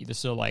apology, they're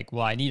still like,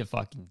 well, I need a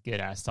fucking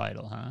good-ass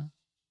title, huh?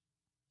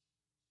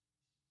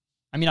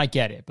 I mean, I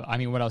get it, but I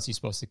mean, what else are you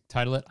supposed to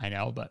title it? I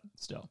know, but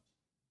still.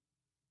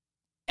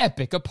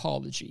 Epic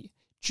apology.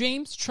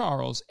 James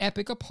Charles,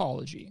 epic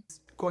apology.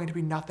 It's going to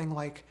be nothing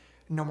like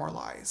No More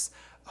Lies.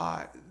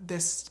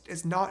 This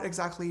is not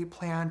exactly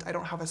planned. I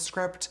don't have a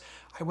script.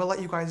 I will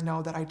let you guys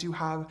know that I do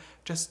have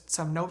just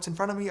some notes in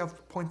front of me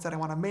of points that I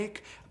want to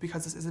make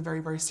because this is a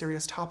very, very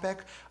serious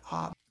topic.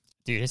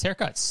 Dude, his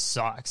haircut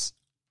sucks.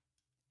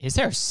 His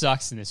hair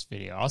sucks in this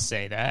video. I'll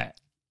say that.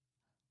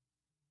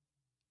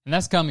 And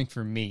that's coming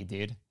from me,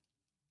 dude.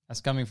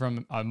 That's coming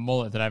from a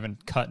mullet that I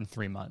haven't cut in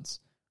 3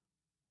 months.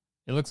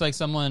 It looks like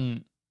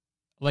someone,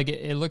 like,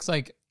 it looks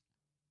like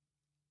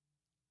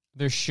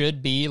there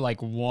should be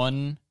like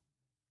one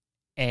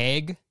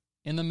egg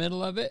in the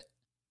middle of it.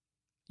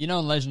 You know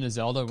in Legend of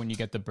Zelda when you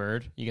get the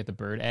bird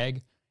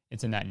egg.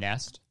 It's in that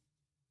nest.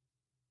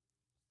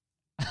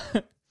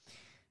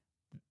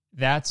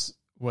 That's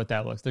what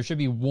that looks. There should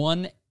be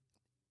one.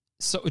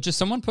 So just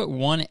someone put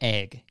one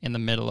egg in the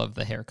middle of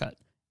the haircut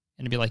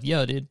and it'd be like,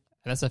 yo, dude,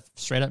 that's a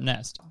straight up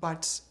nest.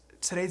 But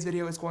today's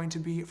video is going to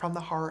be from the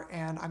heart,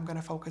 and I'm going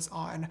to focus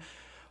on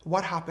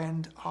what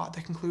happened,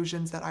 the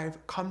conclusions that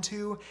I've come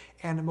to,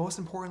 and most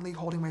importantly,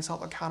 holding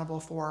myself accountable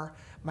for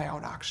my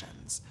own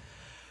actions.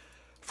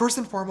 First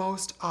and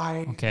foremost,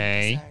 I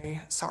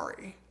say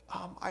sorry.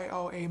 I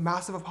owe a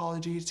massive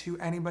apology to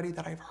anybody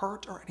that I've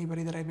hurt or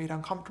anybody that I've made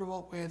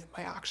uncomfortable with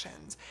my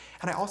actions.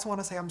 And I also want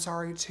to say I'm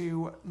sorry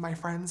to my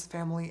friends,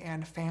 family,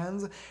 and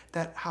fans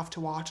that have to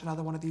watch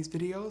another one of these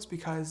videos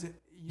because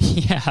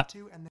you have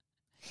to.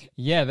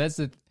 Yeah, that's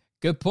a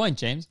good point,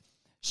 James.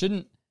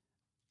 You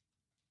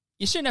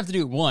shouldn't have to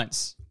do it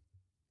once.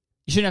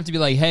 You shouldn't have to be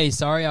like, hey,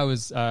 sorry I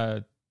was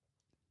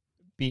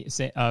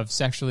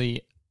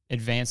sexually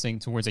advancing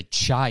towards a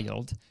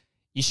child.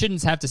 You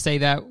shouldn't have to say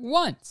that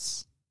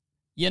once.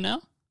 You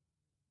know?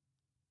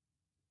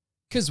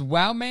 Because,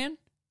 wow, man,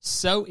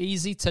 so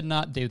easy to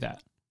not do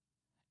that.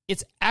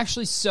 It's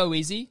actually so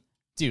easy.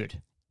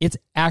 Dude, it's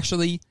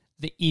actually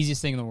the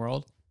easiest thing in the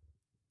world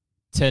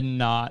to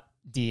not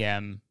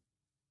DM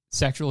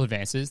sexual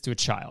advances to a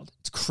child.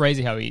 It's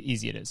crazy how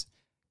easy it is.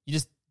 You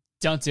just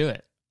don't do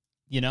it,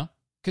 you know?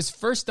 Because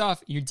first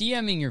off, you're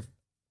DMing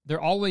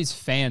they're always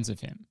fans of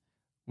him,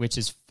 which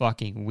is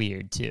fucking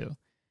weird, too.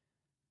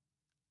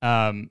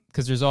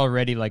 Because there's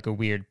already, like, a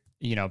weird,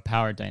 you know,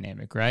 power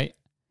dynamic, right?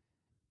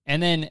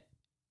 And then,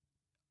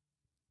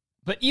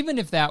 but even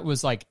if that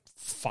was like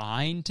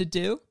fine to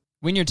do,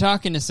 when you're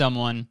talking to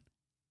someone,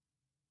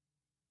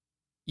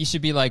 you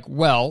should be like,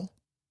 well,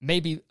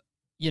 maybe,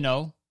 you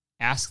know,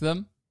 ask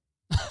them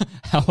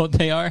how old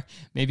they are,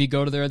 maybe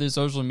go to their other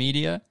social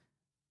media.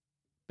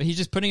 But he's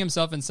just putting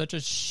himself in such a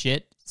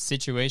shit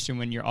situation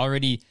when you're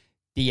already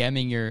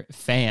DMing your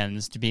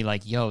fans to be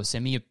like, yo,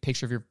 send me a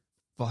picture of your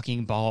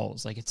fucking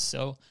balls. Like, it's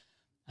so,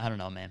 I don't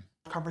know, man.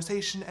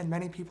 Conversation, and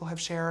many people have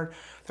shared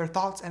their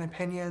thoughts and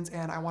opinions,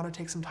 and I want to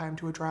take some time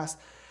to address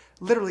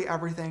literally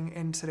everything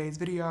in today's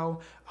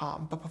video.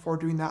 But before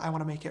doing that, I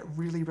want to make it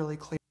really, really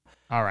clear.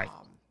 All right.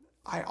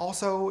 I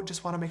also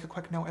just want to make a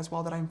quick note as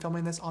well that I'm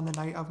filming this on the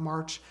night of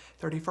March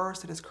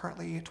 31st. It is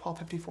currently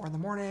 12:54 in the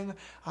morning.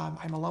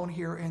 I'm alone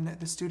here in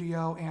the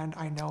studio, and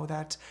I know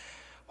that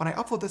when I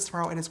upload this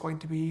tomorrow, it is going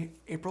to be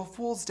April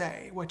Fool's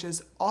Day, which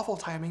is awful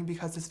timing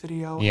because this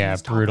video and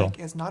this topic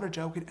is not a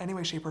joke in any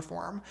way, shape, or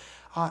form.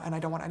 And I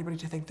don't want anybody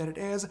to think that it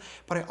is,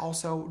 but I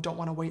also don't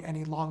want to wait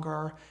any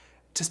longer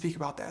to speak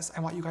about this.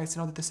 I want you guys to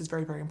know that this is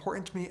very, very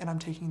important to me, and I'm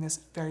taking this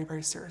very,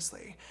 very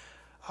seriously.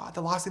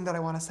 The last thing that I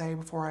want to say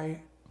before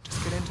I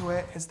just get into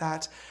it is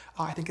that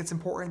I think it's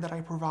important that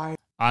I provide.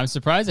 I'm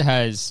surprised it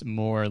has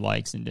more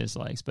likes and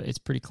dislikes, but it's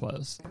pretty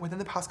close. Within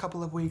the past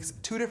couple of weeks,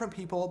 2 different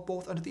people,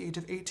 both under the age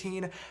of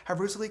 18, have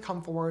recently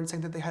come forward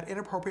saying that they had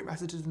inappropriate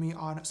messages to me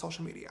on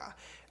social media.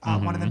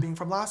 One of them being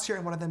from last year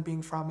and one of them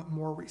being from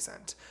more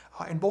recent.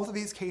 In both of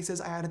these cases,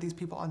 I added these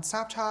people on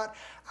Snapchat,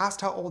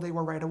 asked how old they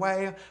were right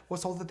away,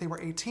 was told that they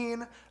were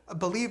 18,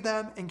 believed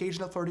them, engaged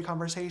in a flirty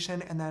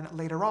conversation, and then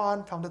later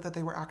on found out that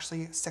they were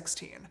actually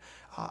 16.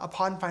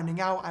 Upon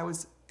finding out, I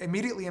was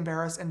immediately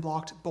embarrassed and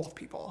blocked both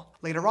people.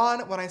 Later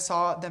on, when I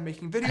saw them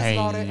making videos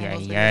about it and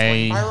those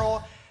videos going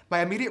viral,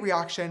 my immediate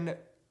reaction,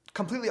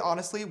 completely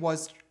honestly,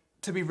 was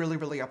to be really,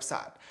 really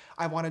upset.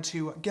 I wanted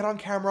to get on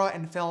camera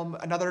and film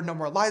another No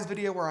More Lies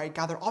video where I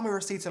gather all my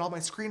receipts and all my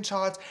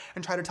screenshots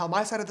and try to tell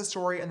my side of the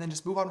story and then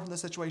just move on from the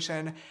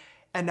situation.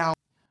 And now...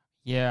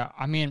 Yeah,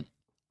 I mean,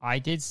 I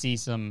did see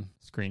some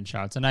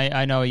screenshots, and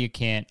I know you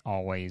can't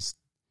always...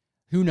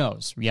 Who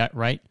knows, yeah,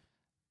 right?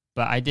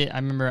 But I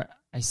remember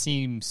I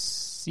seeing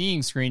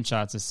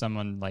screenshots of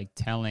someone like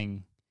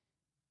telling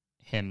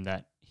him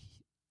that,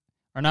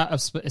 or not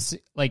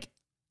like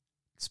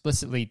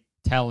explicitly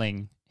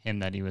telling him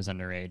that he was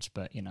underage,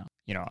 but you know,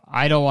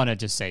 I don't want to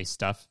just say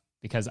stuff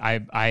because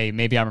I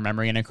maybe I'm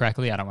remembering it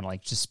incorrectly. I don't want to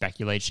like just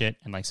speculate shit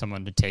and like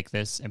someone to take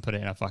this and put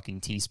it in a fucking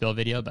tea spill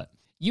video. But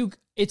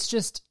it's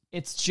just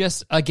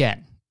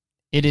again,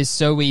 it is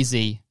so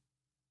easy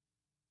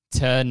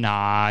to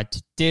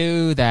not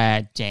do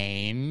that,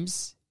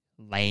 James.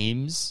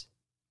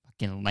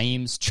 Fucking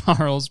lames,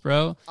 Charles,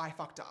 bro. I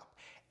fucked up.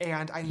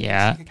 And I need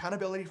to take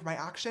accountability for my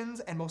actions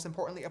and most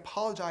importantly,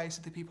 apologize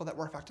to the people that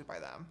were affected by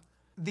them.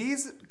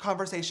 These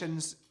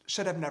conversations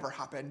should have never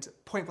happened,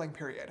 point blank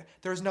period.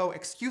 There's no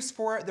excuse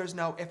for it. There's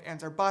no ifs,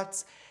 ands, or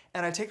buts.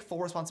 And I take full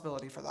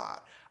responsibility for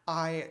that.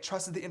 I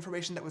trusted the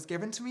information that was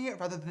given to me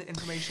rather than the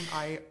information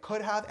I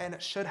could have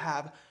and should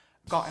have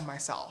gotten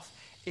myself.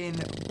 In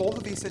both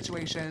of these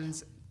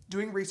situations,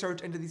 doing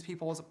research into these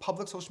people's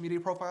public social media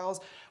profiles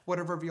would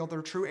have revealed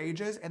their true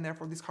ages, and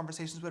therefore these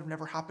conversations would have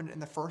never happened in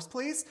the first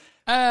place.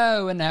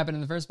 Oh, it wouldn't happen in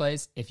the first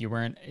place if you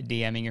weren't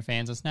DMing your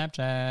fans on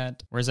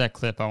Snapchat. Where's that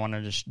clip I want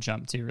to just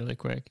jump to really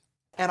quick?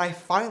 And I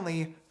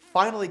finally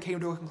came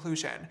to a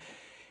conclusion.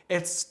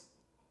 It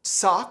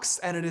sucks,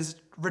 and it is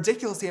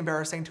ridiculously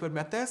embarrassing to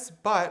admit this,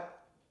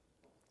 but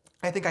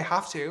I think I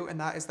have to, and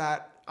that is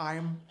that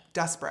I'm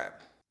desperate.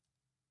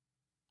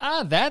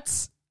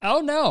 Oh,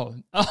 no.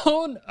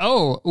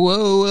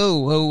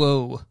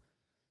 Whoa.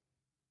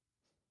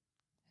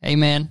 Hey,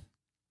 man,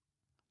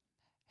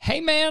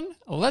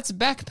 let's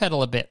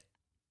backpedal a bit.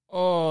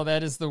 Oh,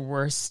 that is the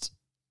worst.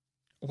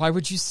 Why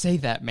would you say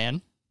that,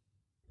 man?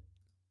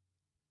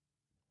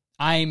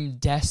 I'm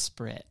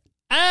desperate.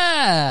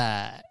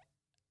 Oh,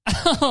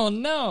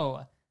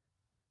 no.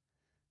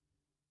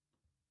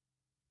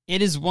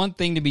 It is one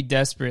thing to be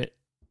desperate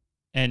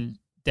and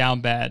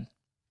down bad,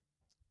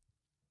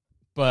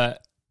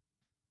 but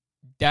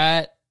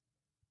that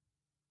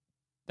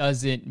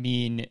doesn't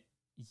mean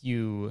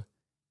you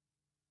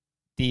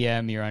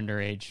DM your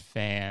underage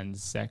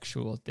fans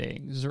sexual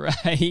things,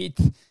 right?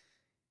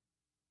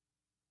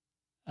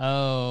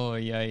 Oh,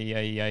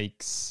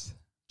 yikes.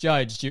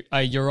 Judge,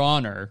 Your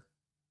Honor,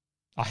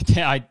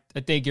 I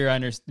think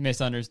you're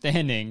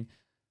misunderstanding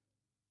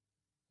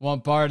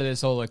one part of this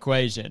whole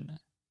equation.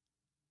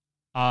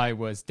 I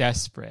was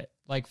desperate.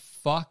 Like,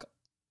 fuck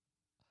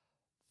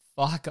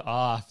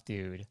off,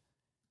 dude.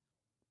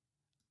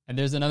 And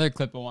there's another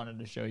clip I wanted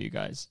to show you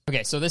guys.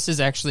 Okay, so this is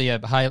actually a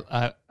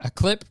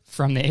clip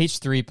from the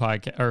H3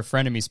 podcast or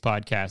Frenemies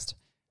podcast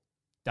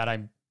that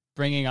I'm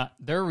bringing on.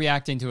 They're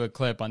reacting to a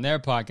clip on their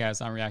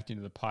podcast. I'm reacting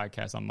to the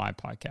podcast on my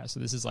podcast.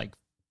 So this is like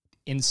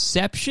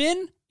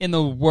Inception in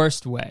the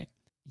worst way.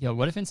 Yo,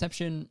 what if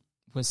Inception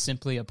was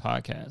simply a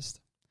podcast?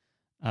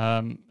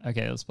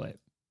 Okay, let's play it.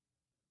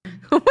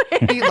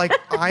 Like,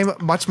 I'm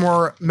much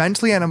more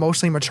mentally and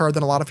emotionally mature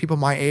than a lot of people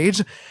my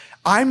age.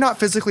 I'm not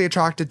physically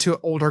attracted to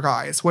older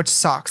guys, which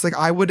sucks. Like,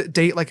 I would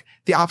date like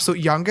the absolute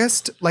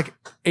youngest, like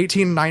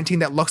 18, 19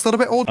 that looks a little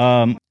bit old.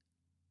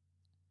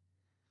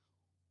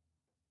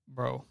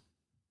 Bro,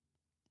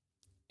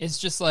 it's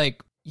just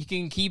like, you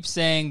can keep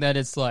saying that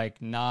it's like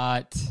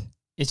not,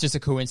 it's just a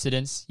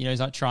coincidence. You know, he's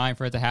not trying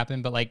for it to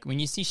happen. But like, when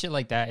you see shit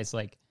like that, it's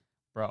like,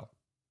 bro,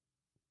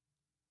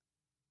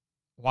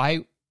 why?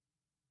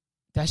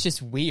 That's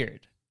just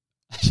weird.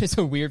 That's just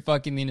a weird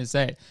fucking thing to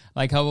say.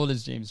 Like, how old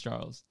is James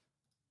Charles?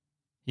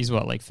 He's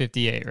what, like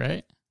 58,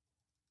 right?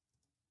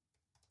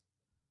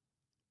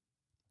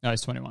 No,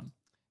 he's 21.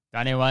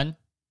 21?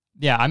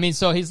 Yeah, I mean,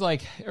 so he's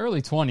like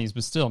early 20s,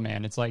 but still,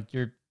 man, it's like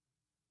you're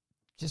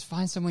just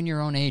find someone your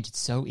own age. It's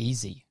so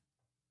easy.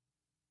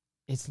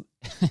 It's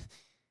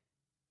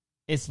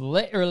it's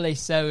literally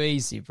so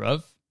easy,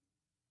 bruv.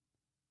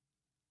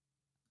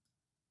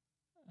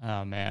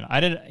 Oh man,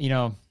 I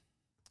didn't.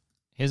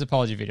 His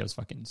apology video is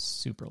fucking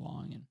super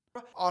long,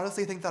 and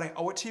honestly think that I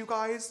owe it to you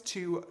guys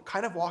to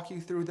kind of walk you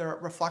through the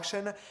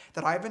reflection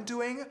that I've been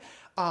doing,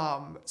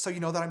 so you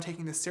know that I'm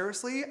taking this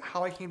seriously,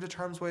 how I came to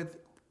terms with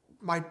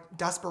my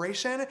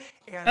desperation,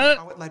 and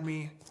how it led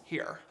me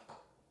here.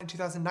 In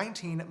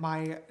 2019,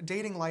 my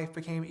dating life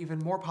became even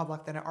more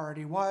public than it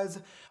already was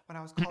when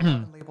I was called out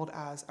and labeled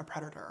as a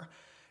predator.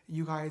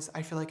 You guys,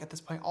 I feel like at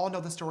this point all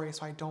know the story,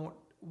 so I don't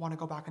want to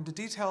go back into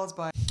details,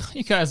 but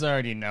you guys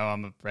already know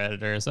I'm a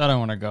predator, so I don't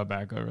want to go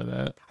back over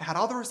that. I had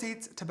all the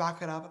receipts to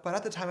back it up, but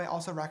at the time I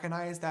also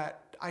recognized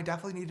that I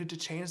definitely needed to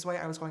change the way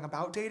I was going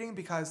about dating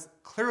because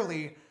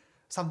clearly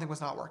something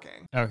was not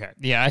working. Okay.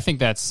 Yeah, I think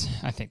that's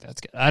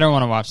good. I don't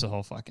want to watch the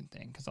whole fucking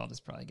thing because I'll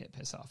just probably get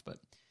pissed off, but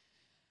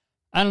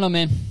I don't know,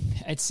 man.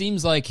 It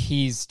seems like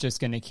he's just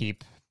going to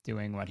keep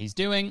doing what he's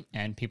doing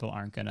and people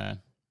aren't going to,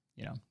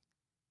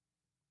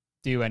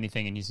 do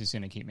anything, and he's just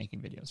going to keep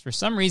making videos. For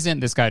some reason,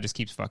 this guy just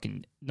keeps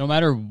fucking, no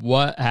matter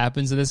what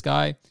happens to this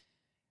guy,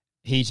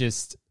 he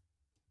just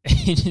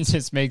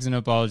makes an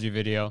apology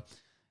video,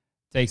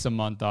 takes a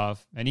month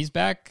off, and he's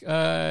back,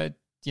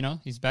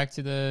 he's back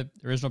to the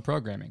original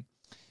programming.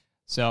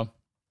 So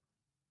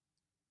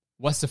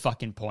what's the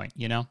fucking point,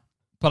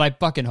 But I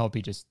fucking hope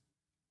he just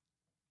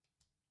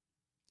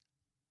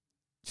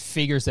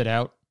figures it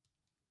out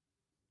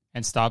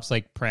and stops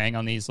like preying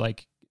on these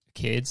like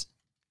kids,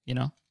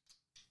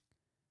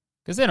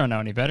 because they don't know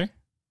any better.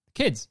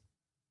 Kids,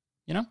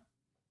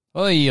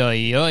 Oi,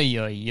 oi, oi,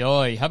 oi,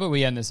 oi. How about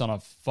we end this on a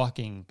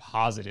fucking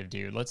positive,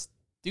 dude? Let's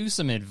do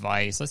some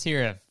advice. Let's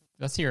hear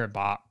a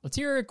bop. Let's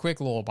hear a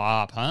quick little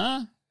bop,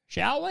 huh?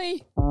 Shall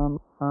we?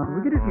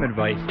 We could do some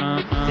advice.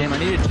 Damn, I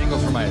need a jingle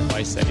for my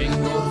advice segment.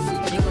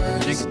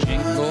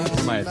 Jingle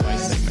for my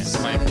advice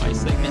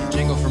segment.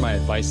 Jingle for my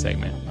advice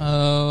segment.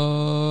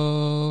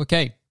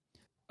 Okay.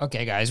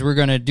 Okay, guys, we're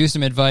going to do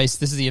some advice.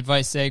 This is the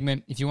advice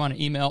segment. If you want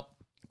to email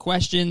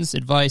questions,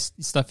 advice,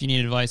 stuff you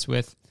need advice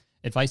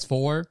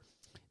for,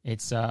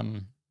 it's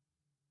very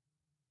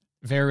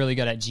really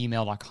good at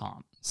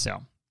gmail.com.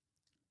 So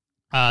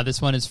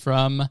this one is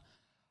from,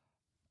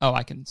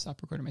 I can stop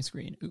recording my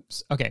screen.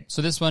 Oops. Okay,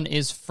 so this one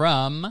is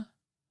from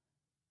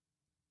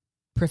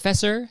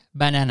Professor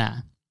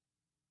Banana.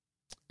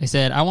 They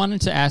said, I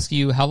wanted to ask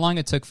you how long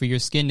it took for your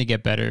skin to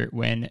get better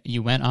when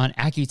you went on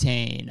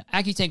Accutane.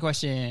 Accutane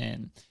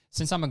question.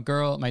 Since I'm a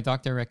girl, my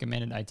doctor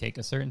recommended I take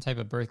a certain type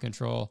of birth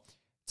control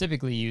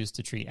typically used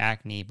to treat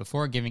acne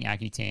before giving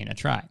Accutane a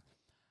try.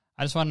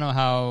 I just want to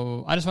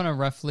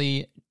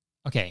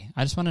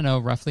know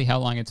roughly how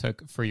long it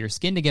took for your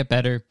skin to get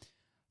better.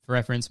 For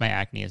reference, my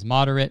acne is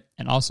moderate.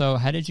 And also,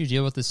 how did you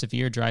deal with the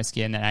severe dry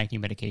skin that acne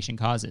medication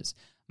causes?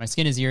 My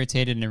skin is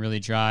irritated and really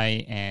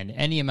dry, and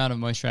any amount of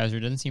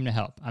moisturizer doesn't seem to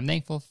help. I'm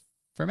thankful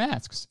for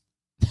masks.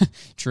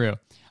 True.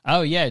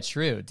 Oh, yeah,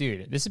 true.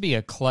 Dude, this would be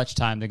a clutch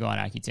time to go on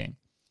Accutane.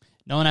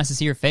 No one has to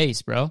see your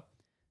face, bro.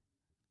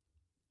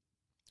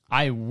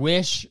 I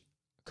wish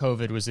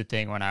COVID was a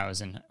thing when I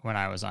was on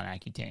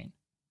Accutane.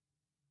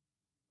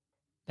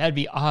 That'd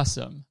be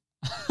awesome.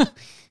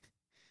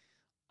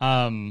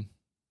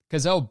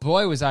 Because, oh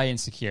boy, was I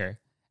insecure.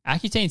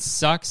 Accutane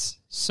sucks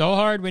so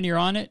hard when you're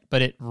on it,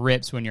 but it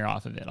rips when you're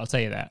off of it. I'll tell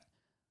you that.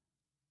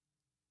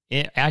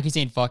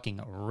 Accutane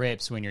fucking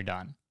rips when you're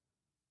done.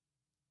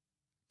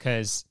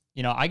 Because,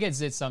 I get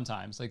zits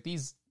sometimes. Like,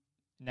 these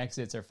neck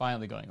zits are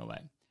finally going away.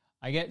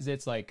 I get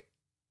zits, like,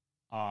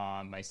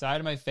 on my side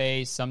of my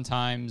face,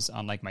 sometimes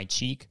on, like, my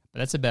cheek, but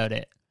that's about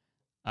it.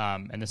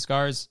 And the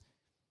scars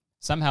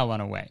somehow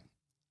went away.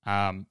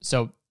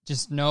 So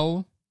just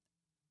know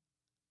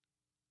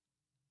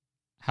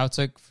how it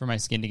took for my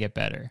skin to get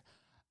better.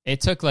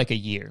 It took like a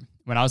year.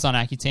 When I was on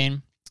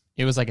Accutane,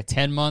 it was like a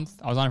 10-month.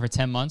 I was on it for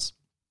 10 months.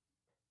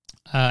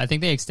 I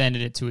think they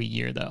extended it to a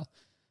year, though.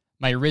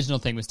 My original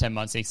thing was 10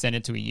 months. They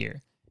extended it to a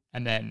year.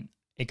 And then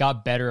it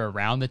got better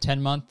around the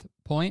 10-month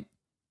point.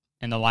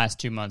 And the last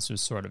 2 months was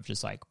sort of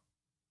just like,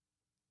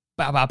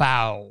 bow, bow,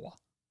 bow.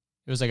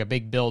 It was like a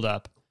big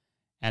buildup.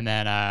 And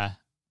then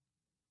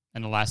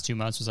and the last 2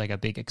 months was like a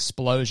big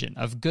explosion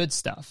of good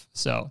stuff.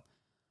 So,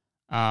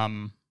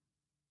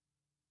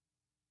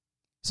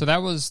 so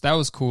that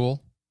was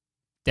cool.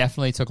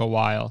 Definitely took a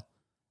while,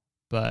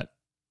 but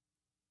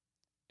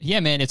yeah,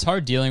 man, it's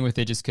hard dealing with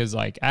it just because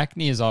like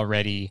acne is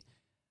already,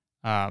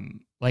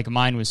 like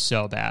mine was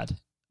so bad.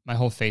 My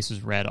whole face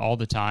was red all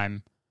the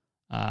time.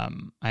 I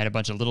had a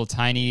bunch of little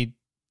tiny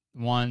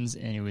ones,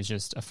 and it was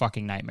just a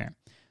fucking nightmare.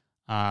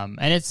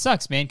 And it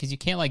sucks, man, because you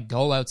can't like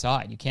go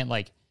outside. You can't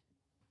like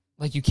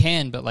you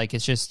can, but like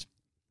it's just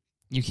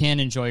you can't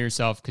enjoy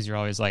yourself because you're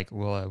always like,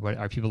 well, what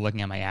are people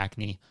looking at my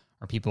acne?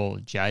 Are people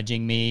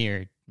judging me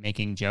or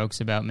making jokes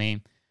about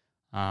me?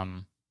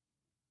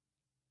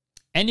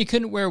 And you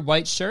couldn't wear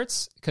white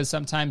shirts because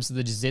sometimes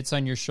the zits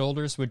on your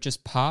shoulders would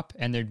just pop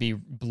and there'd be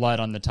blood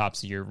on the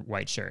tops of your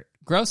white shirt.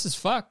 Gross as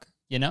fuck,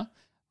 you know?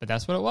 But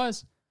that's what it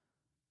was.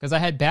 Because I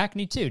had back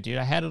knee too, dude.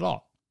 I had it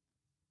all.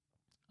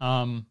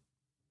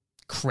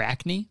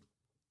 Crack knee?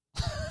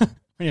 When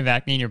you have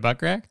back knee in your butt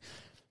crack?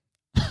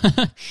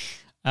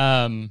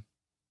 No,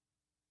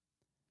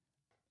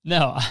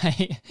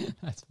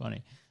 that's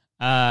funny.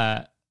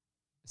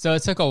 So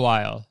it took a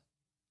while.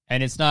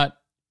 And it's not,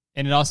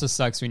 and it also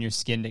sucks when your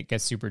skin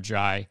gets super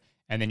dry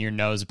and then your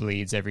nose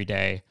bleeds every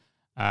day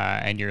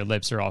and your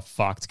lips are all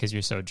fucked because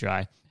you're so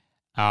dry.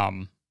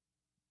 But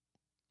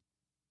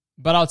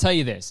I'll tell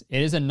you this,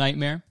 it is a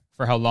nightmare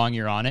for how long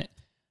you're on it.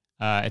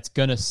 It's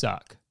gonna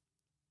suck.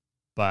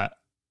 But,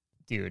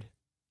 dude,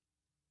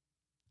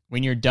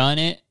 when you're done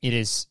it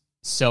is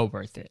so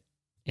worth it.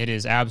 It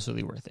is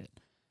absolutely worth it.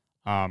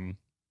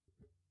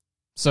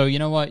 So you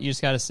know what? You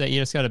just gotta suck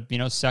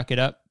it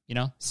up. You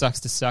know, sucks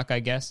to suck, I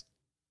guess.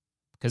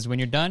 Because when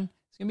you're done,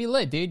 it's gonna be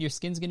lit, dude. Your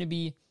skin's gonna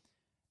be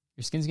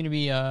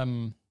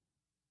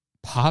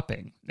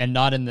popping, and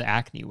not in the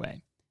acne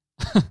way.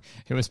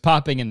 It was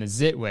popping in the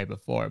zit way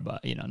before,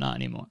 but not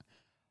anymore.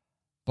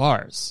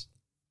 Bars.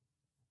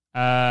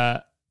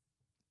 Okay.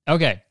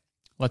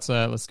 Let's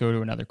go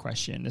to another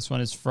question. This one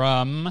is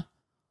from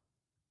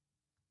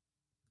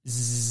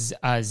Zane.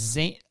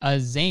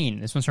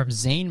 This one's from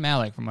Zane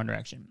Malik from One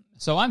Direction.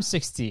 So I'm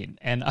 16,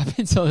 and up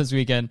until this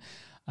weekend,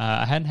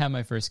 I hadn't had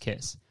my first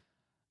kiss.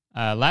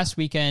 Last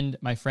weekend,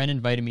 my friend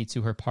invited me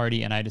to her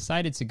party, and I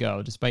decided to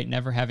go, despite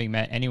never having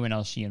met anyone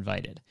else she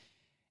invited.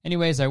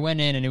 Anyways, I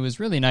went in, and it was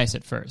really nice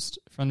at first.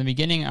 From the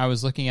beginning, I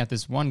was looking at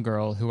this one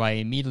girl who I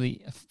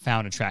immediately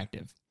found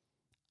attractive.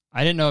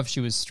 I didn't know if she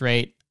was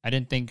straight. I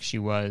didn't think she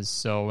was,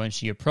 so when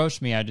she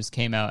approached me, I just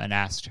came out and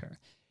asked her.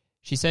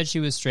 She said she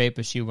was straight,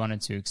 but she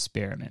wanted to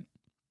experiment.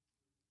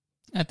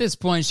 At this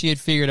point, she had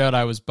figured out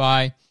I was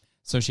bi,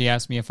 so she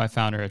asked me if I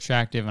found her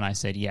attractive, and I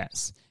said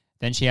yes.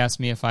 Then she asked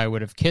me if I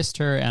would have kissed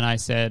her, and I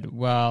said,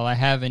 well, I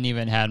haven't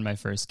even had my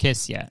first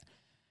kiss yet.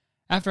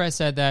 After I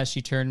said that,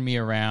 she turned me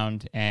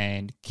around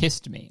and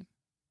kissed me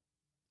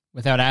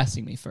without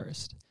asking me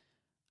first.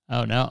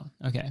 Oh, no.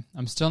 Okay.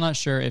 I'm still not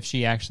sure if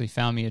she actually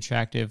found me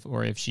attractive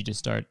or if she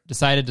just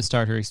decided to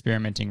start her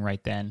experimenting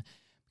right then,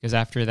 because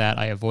after that,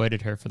 I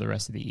avoided her for the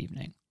rest of the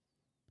evening.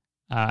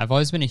 I've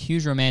always been a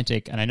huge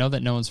romantic, and I know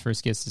that no one's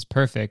first kiss is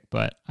perfect,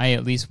 but I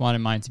at least wanted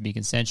mine to be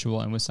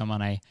consensual and with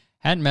someone I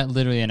hadn't met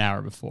literally an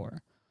hour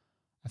before.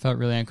 I felt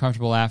really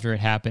uncomfortable after it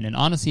happened and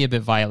honestly a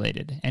bit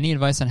violated. Any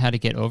advice on how to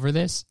get over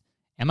this?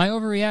 Am I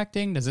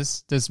overreacting?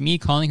 Does me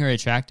calling her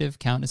attractive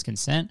count as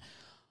consent?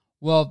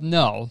 Well,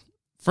 no.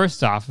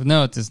 First off,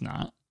 no, it does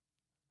not.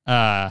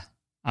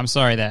 I'm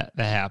sorry that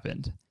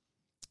happened.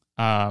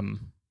 I'd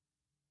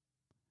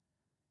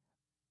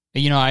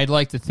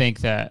like to think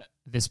that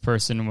this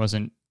person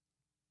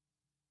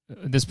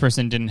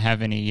didn't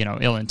have any,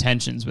 ill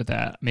intentions with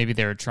that. Maybe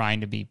they were trying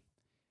to be,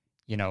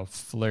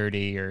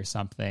 flirty or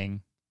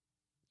something.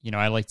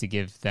 I like to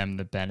give them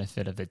the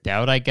benefit of the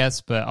doubt, I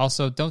guess, but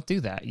also don't do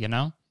that,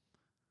 Don't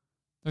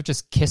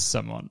just kiss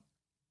someone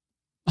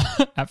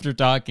after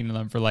talking to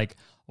them for like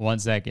 1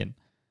 second.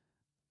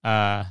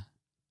 Yeah,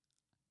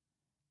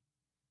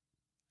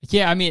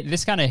 I mean,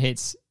 this kind of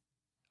hits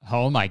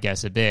home, I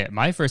guess, a bit.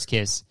 My first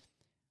kiss,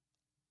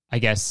 I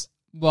guess,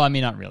 well, I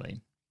mean, not really.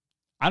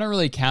 I don't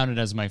really count it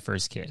as my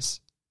first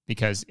kiss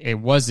because it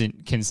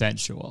wasn't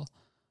consensual.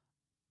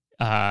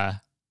 I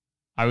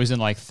was in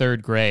like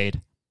 3rd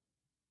grade,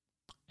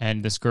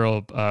 and this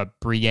girl,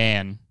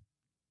 Brienne,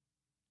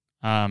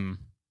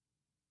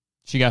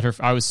 she got her,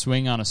 I was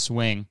swinging on a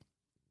swing.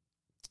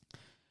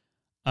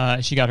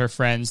 She got her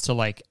friends to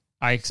like,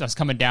 I was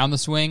coming down the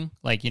swing,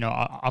 like,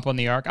 up on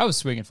the arc. I was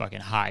swinging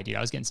fucking high, dude.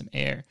 I was getting some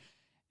air.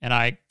 And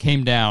I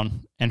came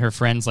down, and her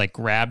friends, like,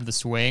 grabbed the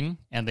swing,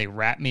 and they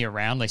wrapped me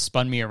around. They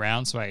spun me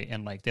around, they,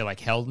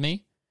 held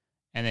me.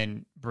 And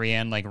then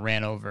Brienne, like,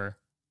 ran over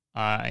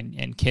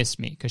and kissed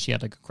me because she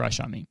had, like, a crush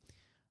on me.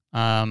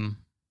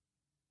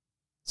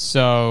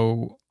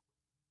 So,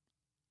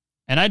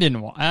 and I didn't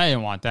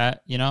want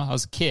that, I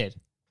was a kid,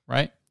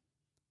 right?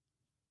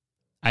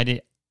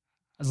 I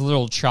was a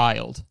little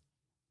child.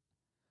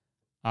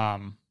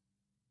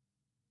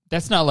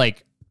 That's not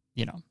like,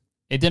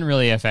 it didn't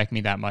really affect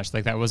me that much.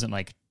 Like, that wasn't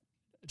like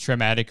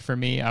traumatic for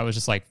me. I was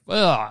just like,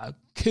 ugh,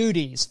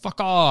 cooties, fuck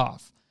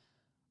off.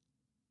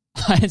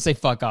 I didn't say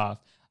fuck off.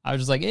 I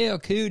was just like, ew,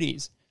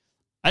 cooties.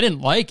 I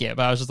didn't like it,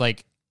 but I was just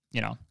like,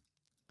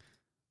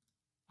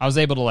 I was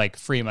able to like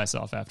free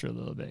myself after a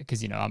little bit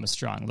because, I'm a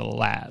strong little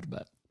lad.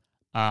 But,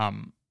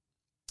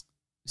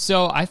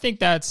 so I think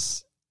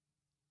that's,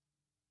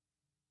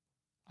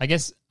 I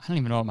guess, I don't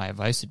even know what my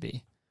advice would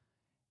be.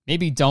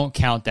 Maybe don't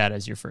count that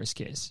as your first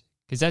kiss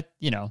because that,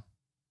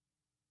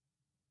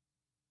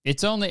 it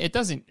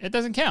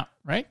doesn't count,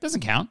 right? It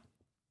doesn't count.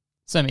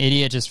 Some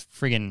idiot just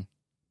friggin'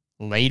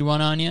 laid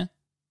one on you.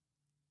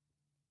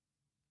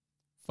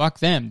 Fuck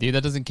them, dude.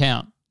 That doesn't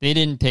count. They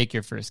didn't take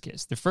your first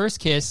kiss. The first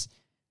kiss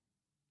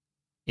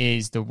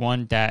is the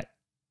one that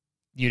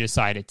you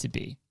decided to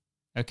be.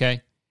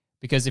 Okay?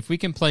 Because if we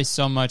can place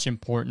so much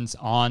importance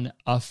on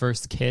a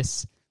first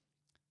kiss,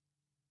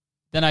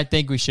 then I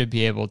think we should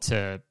be able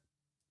to,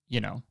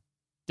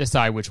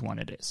 decide which one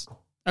it is.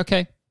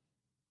 Okay?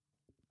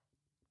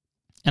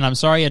 And I'm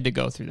sorry you had to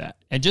go through that.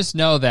 And just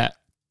know that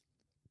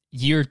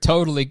you're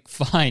totally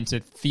fine to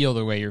feel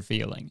the way you're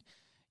feeling.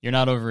 You're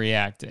not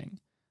overreacting.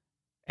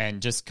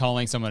 And just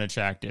calling someone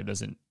attractive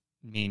doesn't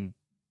mean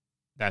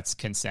that's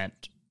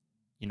consent,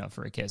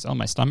 for a kiss. Oh,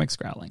 my stomach's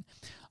growling.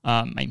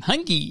 I'm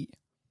hungry.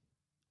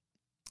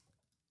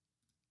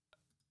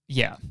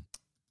 Yeah.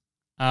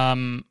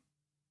 But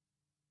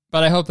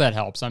I hope that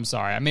helps. I'm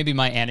sorry. Maybe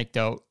my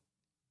anecdote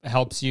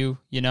helps you,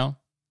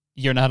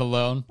 You're not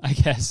alone, I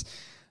guess.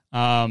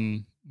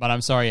 But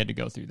I'm sorry you had to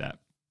go through that.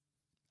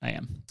 I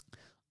am.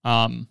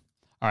 All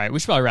right, we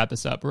should probably wrap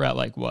this up. We're at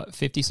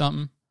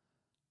 50-something?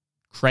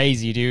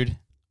 Crazy, dude.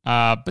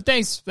 But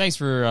thanks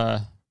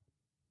for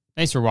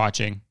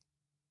watching.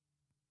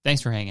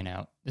 Thanks for hanging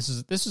out. This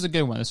was a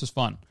good one. This was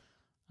fun.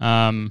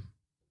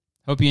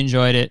 Hope you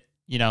enjoyed it.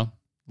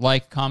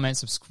 Like, comment,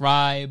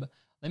 subscribe.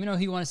 Let me know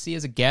who you want to see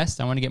as a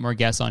guest. I want to get more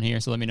guests on here,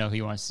 so let me know who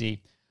you want to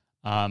see.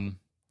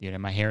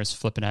 My hair is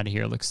flipping out of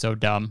here. It looks so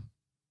dumb.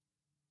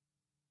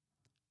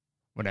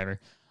 Whatever.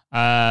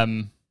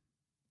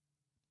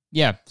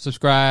 Yeah,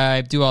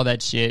 subscribe, do all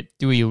that shit,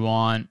 do what you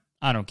want.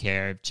 I don't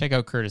care. Check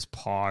out Curtis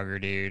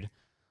Pogger, dude.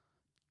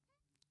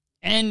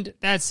 And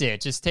that's it.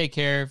 Just take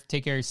care of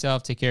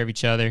yourself, take care of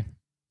each other.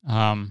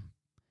 And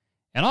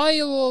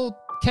I will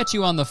catch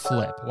you on the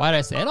flip. Why did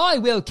I say it? And I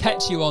will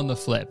catch you on the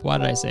flip. Why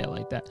did I say it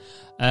like that?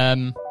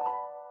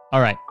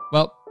 All right.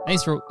 Well,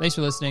 thanks for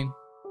listening.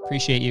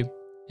 Appreciate you.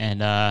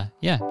 And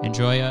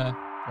enjoy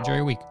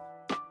your week.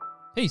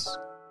 Peace.